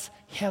 that's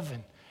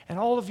heaven. And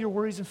all of your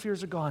worries and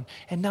fears are gone.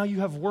 And now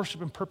you have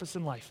worship and purpose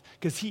in life,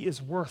 because he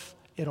is worth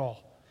it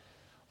all.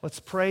 Let's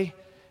pray.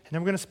 And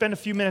then we're going to spend a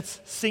few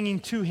minutes singing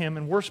to him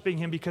and worshiping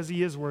him because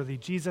he is worthy.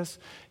 Jesus,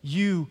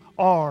 you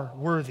are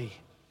worthy.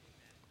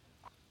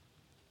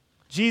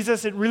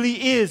 Jesus, it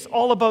really is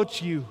all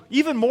about you.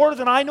 Even more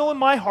than I know in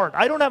my heart.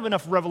 I don't have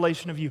enough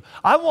revelation of you.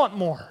 I want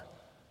more.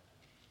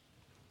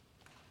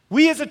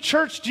 We as a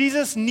church,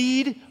 Jesus,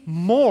 need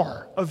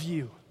more of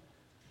you.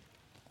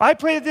 I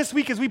pray that this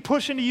week as we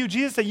push into you,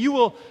 Jesus, that you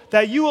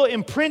will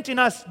imprint in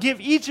us,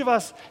 give each of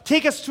us,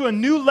 take us to a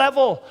new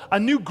level, a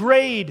new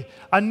grade,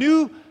 a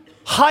new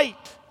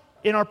height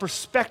in our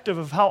perspective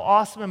of how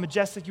awesome and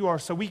majestic you are,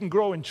 so we can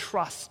grow in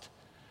trust,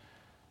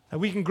 that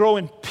we can grow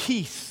in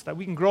peace, that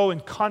we can grow in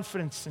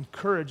confidence and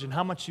courage in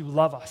how much you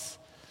love us,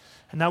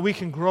 and that we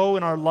can grow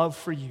in our love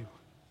for you.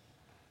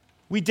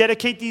 We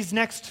dedicate these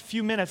next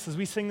few minutes as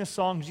we sing this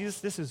song. Jesus,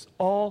 this is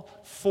all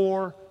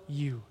for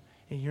you.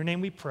 In your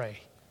name we pray.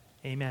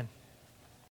 Amen.